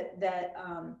one that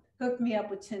hooked me up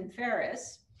with Tim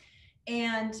Ferriss.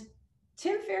 And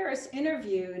Tim Ferriss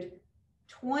interviewed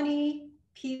 20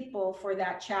 people for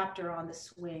that chapter on the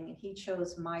swing, and he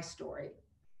chose my story.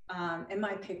 And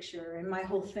my picture and my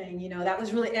whole thing, that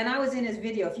was really, and I was in his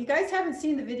video. If you guys haven't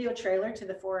seen the video trailer to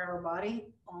the 4-Hour Body,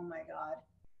 oh my God.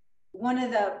 One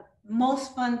of the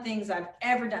most fun things I've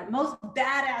ever done, most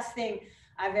badass thing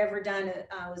I've ever done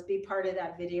was be part of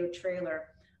that video trailer.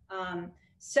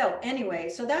 So anyway,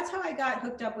 so that's how I got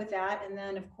hooked up with that. And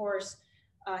then of course,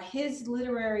 his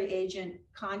literary agent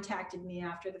contacted me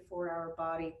after the 4-Hour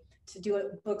Body to do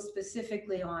a book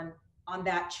specifically on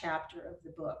that chapter of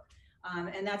the book.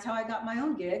 And that's how I got my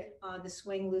own gig, the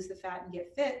Swing, Lose the Fat and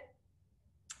Get Fit.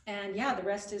 And yeah, the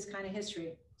rest is kind of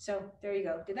history. So there you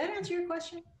go. Did that answer your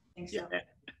question? I think so.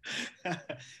 Yeah.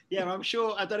 Yeah, I'm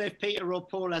sure. I don't know if Peter or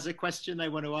Paul has a question they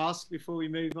want to ask before we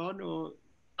move on, or.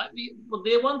 Well,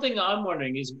 the one thing that I'm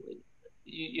wondering is,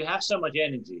 you have so much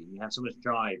energy, you have so much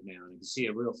drive now, and I can see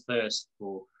a real thirst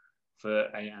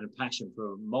and a passion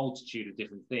for a multitude of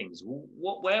different things.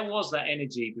 Where was that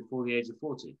energy before the age of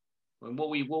 40? And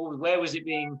where was it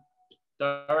being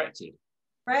directed?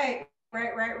 Right.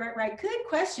 Good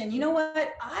question. You know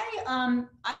what? I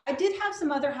did have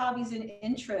some other hobbies and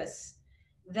interests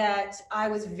that I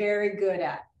was very good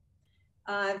at.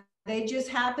 They just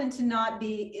happened to not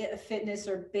be fitness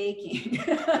or baking.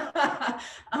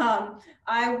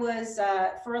 I was,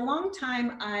 for a long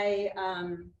time, I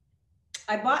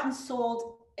bought and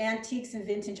sold antiques and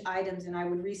vintage items, and I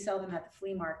would resell them at the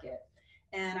flea market.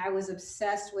 And I was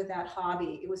obsessed with that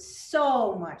hobby. It was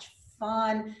so much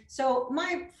fun. So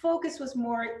my focus was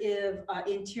more of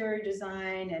interior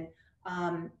design and,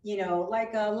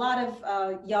 like a lot of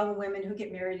young women who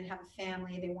get married and have a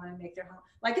family, they want to make their home.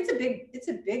 Like it's a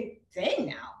big thing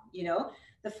now,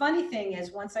 The funny thing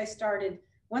is once I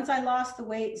lost the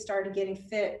weight and started getting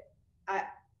fit,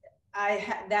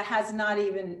 that has not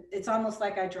even, it's almost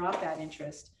like I dropped that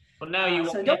interest. Well, now you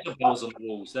want kettlebells on the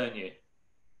walls, don't you?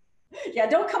 Yeah,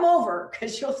 don't come over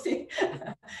because you'll see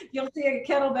a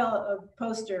kettlebell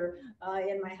poster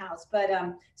in my house. But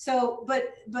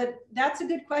but that's a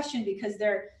good question because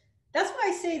that's why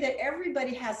I say that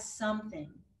everybody has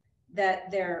something that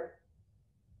they're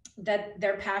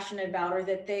passionate about or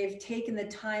that they've taken the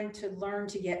time to learn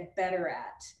to get better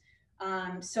at.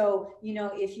 So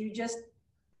if you just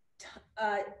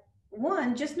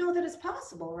just know that it's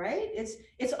possible, right?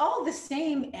 It's all the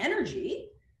same energy.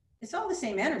 It's all the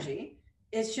same energy.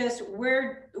 It's just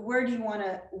where do you want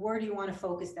to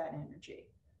focus that energy?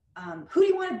 Who do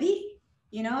you want to be?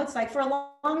 It's like for a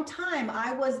long time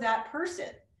I was that person.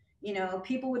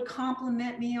 People would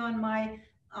compliment me on my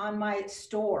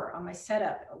store, on my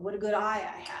setup. What a good eye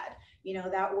I had.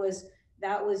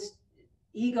 That was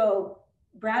ego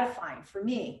gratifying for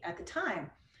me at the time.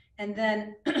 And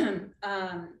then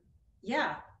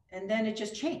and then it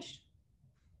just changed.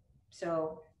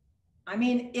 So, I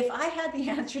mean, if I had the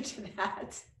answer to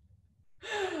that,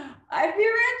 I'd be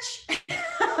rich.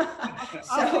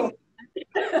 So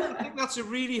I think that's a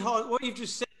really hard, what you've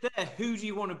just said there, who do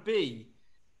you want to be,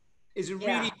 is a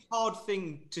really hard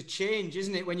thing to change,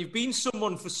 isn't it? When you've been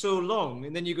someone for so long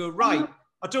and then you go, right,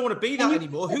 I don't want to be that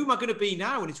anymore. Who am I going to be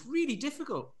now? And it's really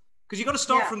difficult because you've got to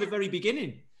start from the very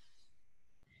beginning.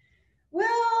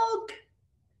 Well,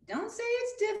 don't say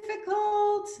it's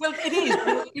difficult. Well, it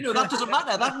is. You know, that doesn't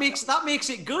matter. That makes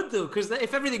it good though, because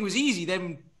if everything was easy,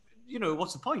 then, you know,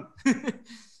 what's the point?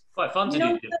 Quite fun to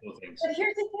do difficult things. But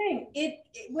here's the thing: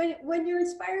 when you're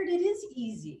inspired, it is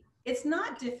easy. It's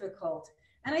not difficult,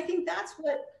 and I think that's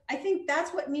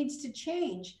what needs to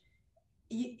change.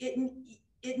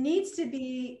 It needs to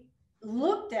be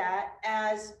looked at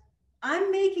as,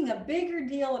 I'm making a bigger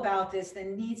deal about this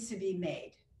than needs to be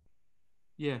made.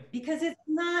 Yeah. Because it's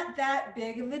not that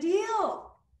big of a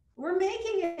deal. We're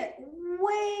making it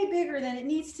way bigger than it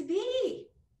needs to be.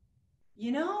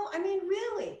 You know, I mean,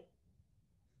 really.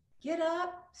 Get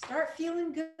up, start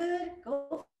feeling good,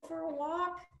 go for a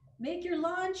walk, make your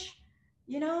lunch,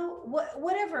 you know,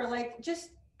 whatever. Like,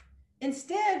 just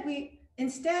instead,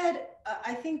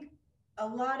 I think a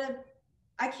lot of,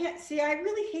 I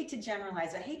really hate to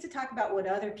generalize. I hate to talk about what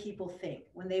other people think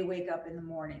when they wake up in the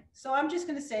morning. So I'm just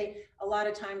going to say a lot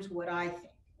of times what I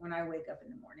think when I wake up in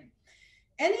the morning.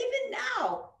 And even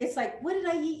now, it's like, what did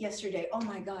I eat yesterday? Oh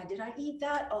my God, did I eat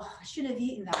that? Oh, I shouldn't have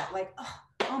eaten that. Like,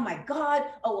 oh my God.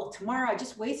 Oh, well, tomorrow I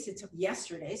just wasted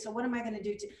yesterday. So what am I going to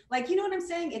do? Like, you know what I'm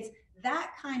saying? It's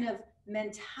that kind of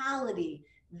mentality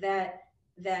that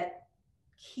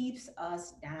keeps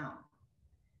us down.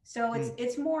 So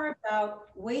it's more about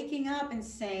waking up and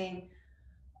saying,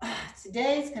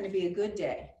 today's going to be a good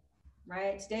day,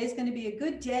 right? Today's going to be a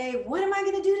good day. What am I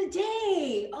going to do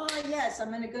today? Oh, yes, I'm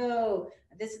going to go.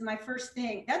 This is my first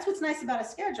thing. That's what's nice about a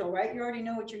schedule, right? You already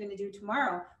know what you're going to do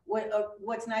tomorrow.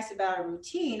 What's nice about a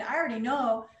routine, I already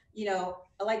know, you know,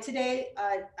 like today,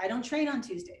 I don't train on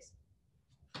Tuesdays.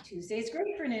 Tuesday's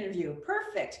great for an interview.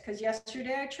 Perfect. Because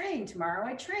yesterday I trained. Tomorrow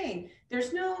I train.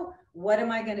 There's no, what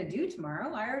am I going to do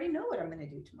tomorrow? I already know what I'm going to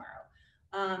do tomorrow.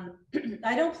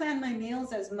 I don't plan my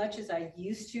meals as much as I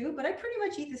used to, but I pretty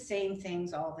much eat the same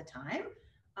things all the time.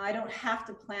 I don't have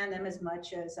to plan them as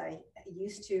much as I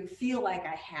used to feel like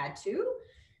I had to.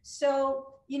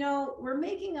 So, you know, we're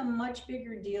making a much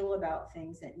bigger deal about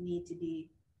things that need to be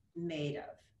made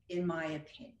of, in my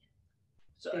opinion.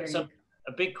 So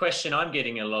a big question I'm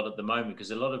getting a lot at the moment, because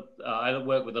a lot of I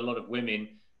work with a lot of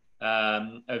women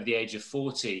over the age of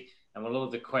 40, and a lot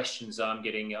of the questions I'm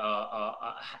getting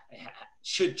are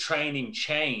should training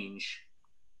change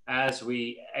as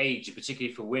we age,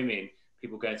 particularly for women,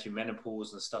 people going through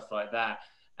menopause and stuff like that.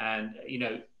 And you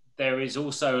know, there is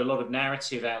also a lot of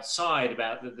narrative outside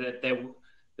about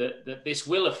that this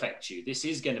will affect you. This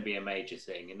is going to be a major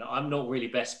thing, and I'm not really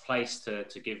best placed to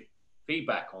give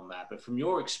feedback on that. But from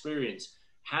your experience,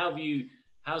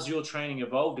 how's your training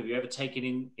evolved? Have you ever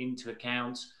taken into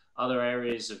account other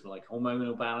areas of like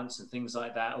hormonal balance and things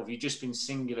like that, or have you just been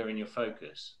singular in your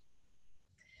focus?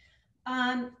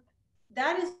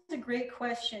 That is a great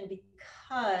question,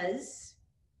 because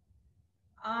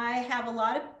I have a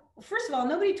lot of, first of all,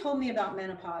 nobody told me about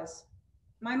menopause.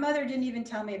 My mother didn't even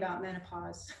tell me about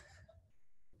menopause.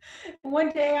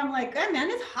 One day I'm like, oh man,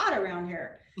 it's hot around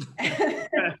here.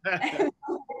 And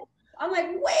I'm like,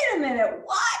 wait a minute,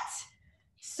 what?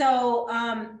 So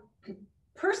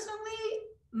personally,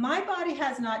 my body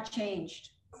has not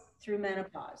changed through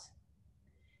menopause.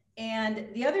 And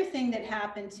the other thing that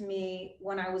happened to me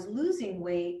when I was losing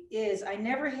weight is I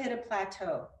never hit a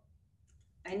plateau.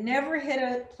 I never hit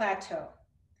a plateau.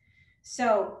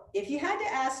 So if you had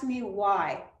to ask me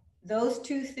why those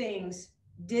two things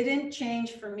didn't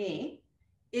change for me,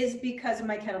 is because of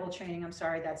my kettlebell training. I'm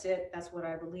sorry, that's it. That's what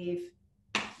I believe.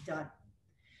 Done.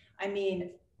 I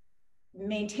mean,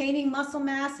 maintaining muscle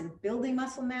mass and building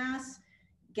muscle mass,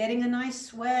 getting a nice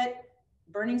sweat,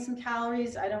 burning some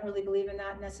calories. I don't really believe in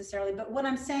that necessarily, but what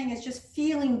I'm saying is just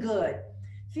feeling good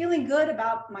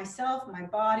about myself, my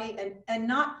body, and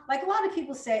not like a lot of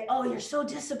people say, oh, you're so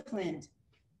disciplined.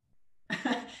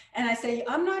 And I say,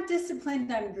 I'm not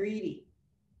disciplined, I'm greedy.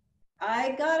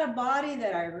 I got a body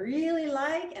that I really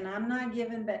like, and I'm not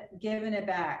giving it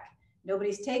back.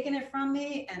 Nobody's taking it from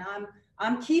me, and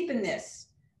I'm keeping this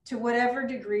to whatever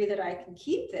degree that I can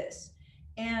keep this.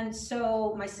 And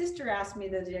so my sister asked me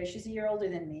the other day, she's a year older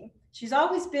than me. She's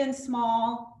always been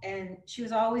small, and she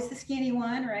was always the skinny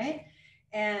one, right?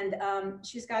 And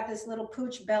she's got this little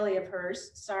pooch belly of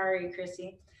hers. Sorry,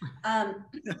 Chrissy. And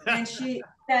she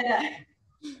said,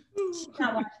 she's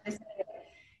not watching this.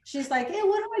 she's like, hey,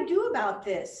 what do I do about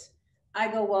this? I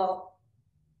go, well,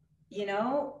 you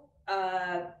know,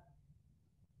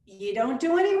 you don't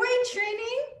do any weight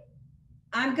training.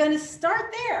 I'm going to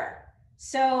start there.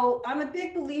 So I'm a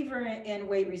big believer in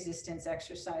weight resistance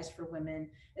exercise for women,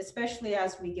 especially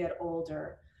as we get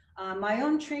older. My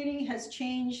own training has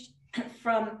changed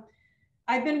from,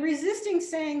 I've been resisting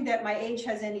saying that my age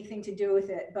has anything to do with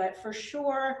it, but for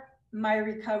sure, my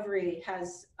recovery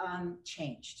has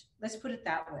changed. Let's put it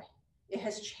that way. It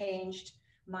has changed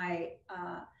my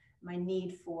my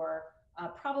need for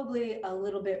probably a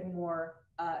little bit more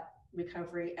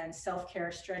recovery and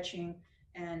self-care, stretching,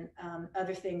 and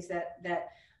other things that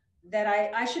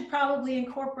I should probably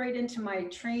incorporate into my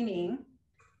training.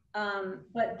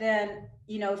 But then,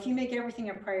 you know, if you make everything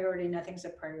a priority, nothing's a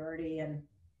priority. And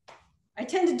I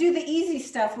tend to do the easy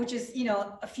stuff, which is, you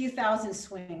know, a few thousand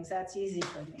swings. That's easy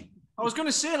for me. I was going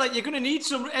to say, like, you're going to need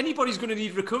anybody's going to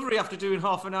need recovery after doing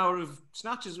half an hour of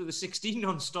snatches with a 16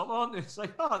 non-stop, aren't they? It's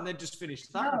like, oh, and then just finish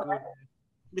that.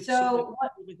 No, so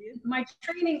my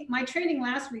training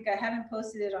last week, I haven't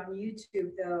posted it on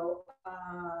YouTube though.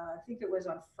 I think it was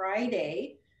on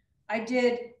Friday. I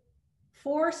did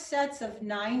 4 sets of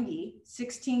 90,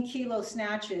 16 kilo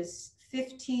snatches,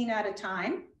 15 at a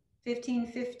time, 15,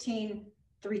 15,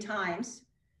 3 times,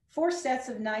 4 sets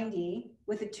of 90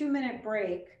 with a 2-minute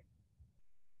break.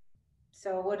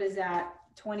 So what is that?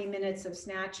 20 minutes of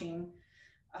snatching,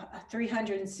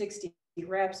 360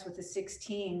 reps with a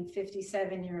 16,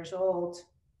 57 years old.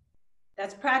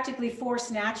 That's practically 4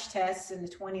 snatch tests in a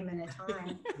 20-minute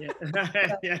time. Yeah.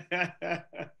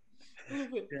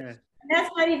 Yeah.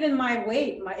 That's not even my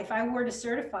weight. If I were to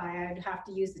certify, I'd have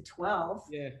to use the 12.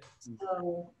 Yeah.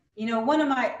 So, you know, one of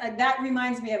my, that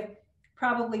reminds me of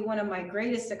probably one of my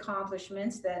greatest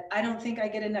accomplishments that I don't think I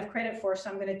get enough credit for. So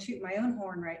I'm going to toot my own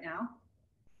horn right now,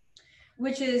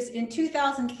 which is in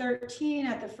 2013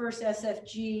 at the first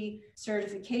SFG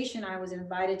certification, I was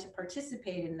invited to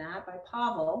participate in that by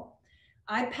Pavel.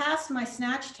 I passed my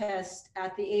snatch test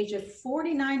at the age of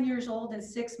 49 years old and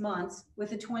 6 months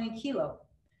with a 20 kilo.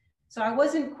 So I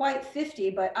wasn't quite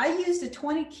 50, but I used a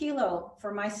 20 kilo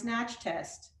for my snatch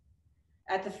test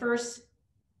at the first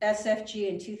SFG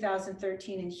in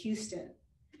 2013 in Houston.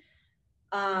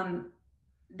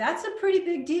 That's a pretty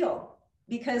big deal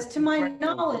because to my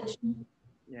knowledge,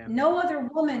 no other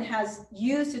woman has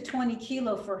used a 20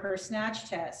 kilo for her snatch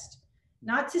test.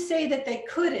 Not to say that they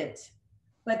couldn't,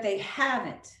 but they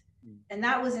haven't. And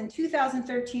that was in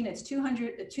 2013. It's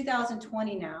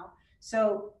 2020 now.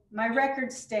 So my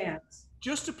record stands.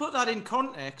 Just to put that in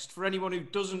context for anyone who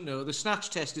doesn't know, the snatch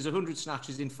test is 100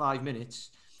 snatches in 5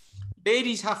 minutes.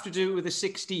 Ladies have to do it with a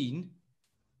 16.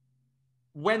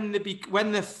 When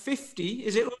they're 50,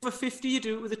 is it over 50 you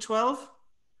do it with a 12?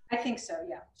 I think so,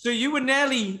 yeah. So you were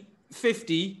nearly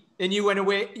 50 and you went up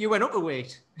a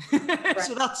weight. Right.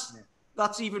 So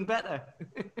that's even better.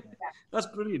 That's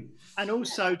brilliant. And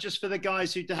also, just for the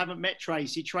guys who haven't met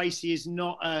Tracy, Tracy is you're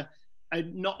not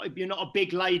a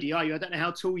big lady, are you? I don't know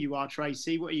how tall you are,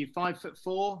 Tracy. What are you,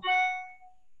 5'4"?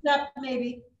 Yeah,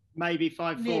 maybe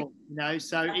 5'4". You know,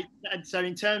 so so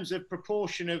in terms of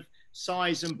proportion of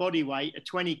size and body weight, a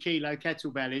 20 kilo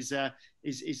kettlebell is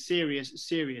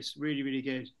serious, really, really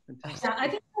good. Fantastic. Yeah, I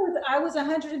think I was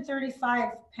 135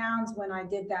 pounds when I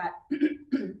did that.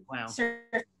 Wow.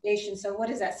 Certification. So what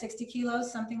is that? 60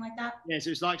 kilos, something like that? Yeah, so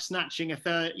it's like snatching a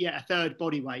third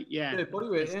body weight. Yeah. Yeah, body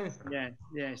weight. Yeah,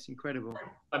 it's incredible.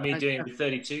 I mean, doing it with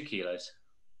 32 kilos.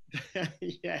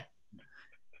 Yeah.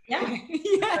 Yeah.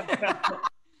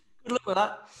 Good luck with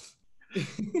that.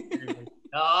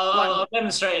 I'll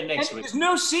demonstrate it next week. There's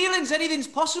no ceilings, anything's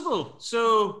possible.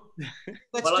 So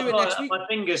let's do it next week. My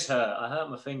fingers hurt. I hurt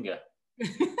my finger.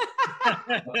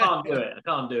 I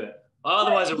can't do it.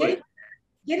 Otherwise, I would.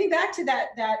 Getting back to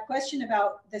that question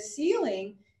about the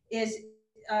ceiling, is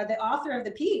the author of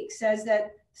The Peak says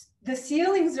that the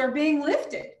ceilings are being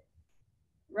lifted,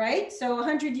 right? So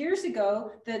 100 years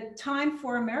ago, the time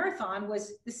for a marathon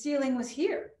was the ceiling was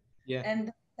here. Yeah.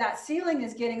 And that ceiling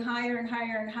is getting higher and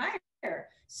higher and higher.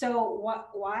 So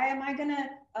why am I going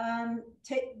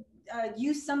to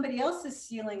use somebody else's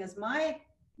ceiling as my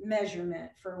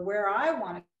measurement for where I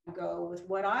want to go with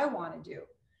what I want to do?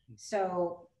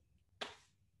 So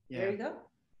there you go.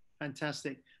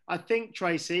 Fantastic. I think,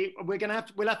 Tracy, we'll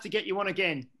have to get you on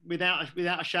again without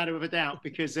a shadow of a doubt,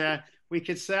 because we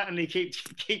could certainly keep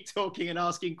talking and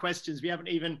asking questions. I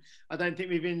don't think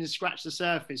we've even scratched the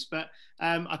surface, but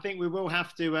I think we will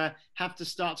have to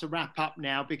start to wrap up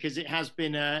now, because it has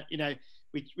been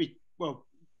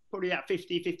probably at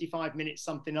 55 minutes,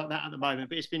 something like that at the moment,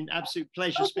 but it's been an absolute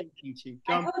pleasure speaking to you.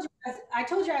 I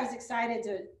told you I was excited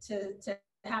to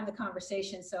have the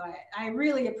conversation. So I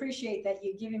really appreciate that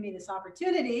you giving me this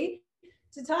opportunity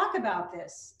to talk about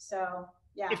this. So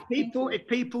yeah. If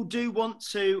people do want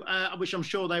to, which I'm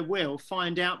sure they will,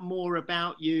 find out more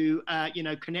about you,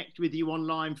 connect with you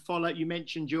online, follow. You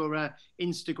mentioned your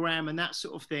Instagram and that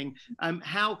sort of thing.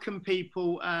 How can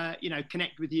people,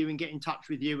 connect with you and get in touch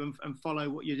with you and follow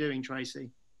what you're doing,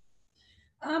 Tracy?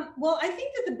 Well, I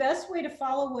think that the best way to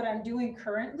follow what I'm doing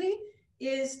currently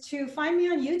is to find me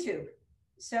on YouTube.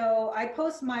 So I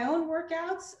post my own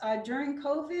workouts. During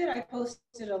COVID, I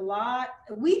posted a lot,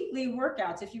 weekly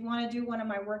workouts. If you want to do one of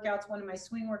my workouts, one of my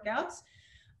swing workouts.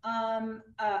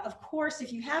 Of course,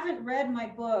 if you haven't read my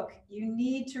book, you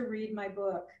need to read my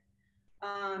book.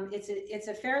 It's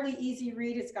a fairly easy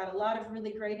read. It's got a lot of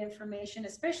really great information,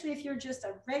 especially if you're just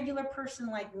a regular person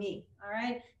like me. All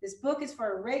right. This book is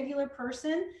for a regular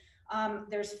person.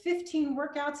 There's 15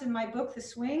 workouts in my book, The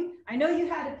Swing. I know you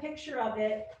had a picture of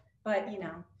it, but got it.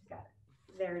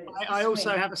 There it is. I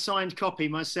also have a signed copy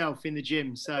myself in the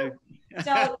gym. So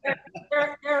there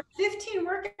are 15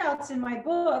 workouts in my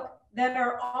book that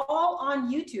are all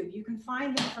on YouTube. You can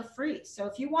find them for free. So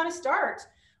if you want to start,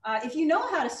 if you know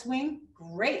how to swing,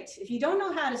 great. If you don't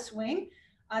know how to swing,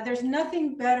 there's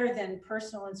nothing better than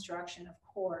personal instruction, of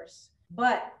course.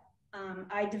 But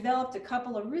I developed a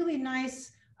couple of really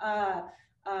nice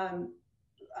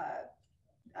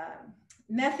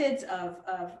methods of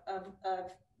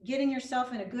getting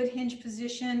yourself in a good hinge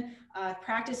position,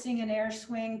 practicing an air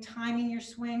swing, timing your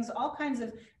swings, all kinds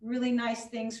of really nice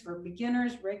things for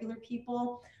beginners, regular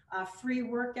people, free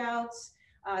workouts.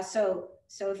 So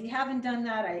if you haven't done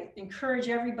that, I encourage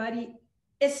everybody,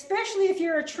 especially if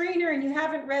you're a trainer and you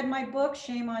haven't read my book,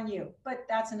 shame on you, but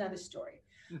that's another story.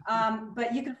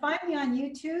 But you can find me on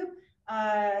YouTube.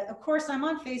 Of course, I'm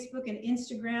on Facebook and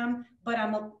Instagram, but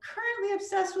I'm currently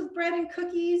obsessed with bread and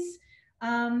cookies.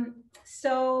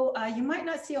 So you might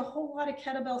not see a whole lot of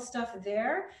kettlebell stuff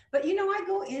there, but I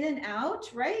go in and out,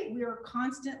 right? We are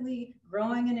constantly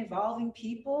growing and evolving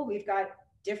people. We've got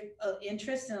different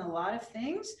interests in a lot of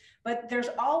things, but there's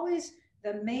always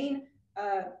the main,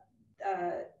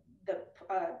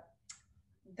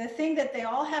 the thing that they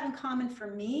all have in common for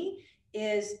me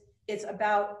is it's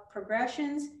about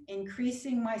progressions,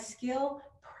 increasing my skill,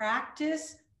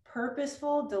 practice,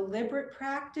 purposeful, deliberate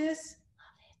practice.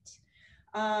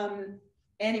 Love it.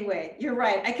 Anyway, you're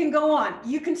right. I can go on.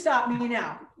 You can stop me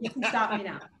now. You can stop me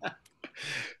now.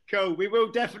 Cool. We will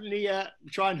definitely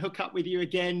try and hook up with you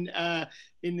again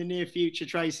in the near future,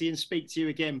 Tracy, and speak to you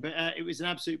again. But it was an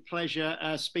absolute pleasure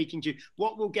speaking to you.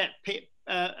 What we'll get, Pete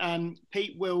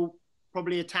will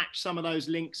probably attach some of those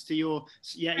links to your,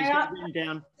 he's got it written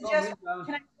down.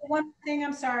 Can I do one thing?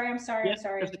 I'm sorry. Yeah, I'm sorry.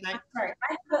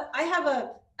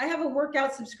 I have a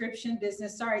workout subscription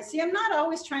business. Sorry. See, I'm not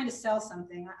always trying to sell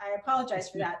something. I apologize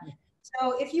for that.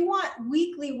 So if you want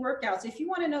weekly workouts, if you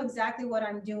want to know exactly what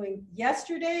I'm doing,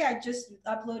 yesterday I just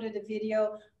uploaded a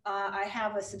video. I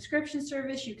have a subscription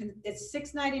service. It's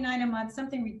 $6.99 a month,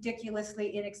 something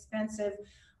ridiculously inexpensive.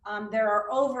 There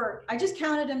are I just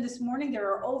counted them this morning. There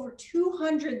are over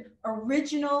 200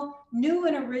 new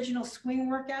and original swing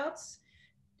workouts.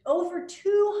 Over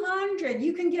 200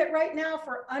 you can get right now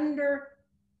for under,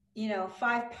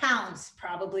 £5,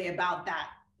 probably about that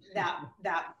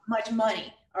much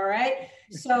money. All right.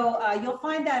 So you'll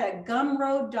find that at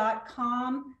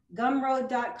gumroad.com,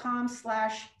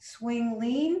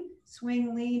 gumroad.com/SwingLean.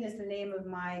 SwingLean is the name of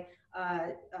my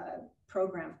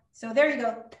program. So there you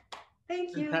go.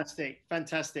 Thank you.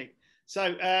 Fantastic.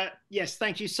 So yes,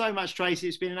 thank you so much, Tracy.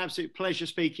 It's been an absolute pleasure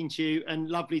speaking to you and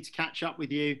lovely to catch up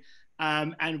with you.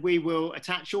 And we will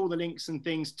attach all the links and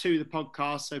things to the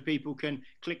podcast so people can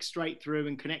click straight through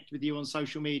and connect with you on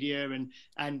social media and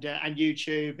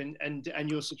YouTube and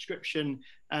your subscription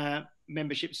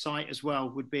membership site as well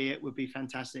would be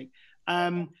fantastic.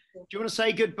 Do you want to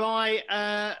say goodbye,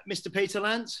 Mr. Peter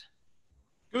Lance?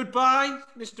 Goodbye,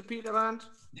 Mr. Peter Land.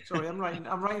 Sorry, I'm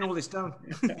writing all this down.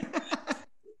 Do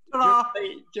you want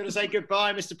to say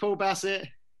goodbye, Mr. Paul Bassett?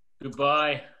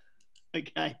 Goodbye.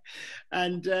 Okay.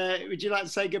 And would you like to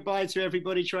say goodbye to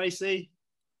everybody, Tracy?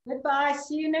 Goodbye.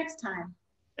 See you next time.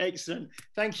 Excellent.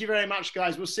 Thank you very much,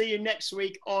 guys. We'll see you next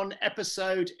week on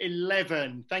episode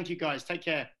 11. Thank you, guys. Take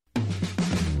care.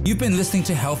 You've been listening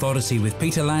to Health Odyssey with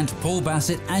Peter Land, Paul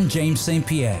Bassett, and James St.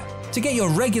 Pierre. To get your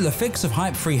regular fix of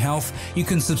hype-free health, you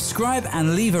can subscribe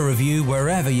and leave a review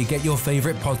wherever you get your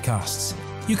favorite podcasts.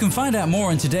 You can find out more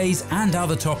on today's and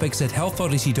other topics at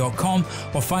healthodyssey.com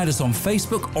or find us on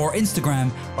Facebook or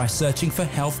Instagram by searching for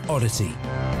Health Odyssey.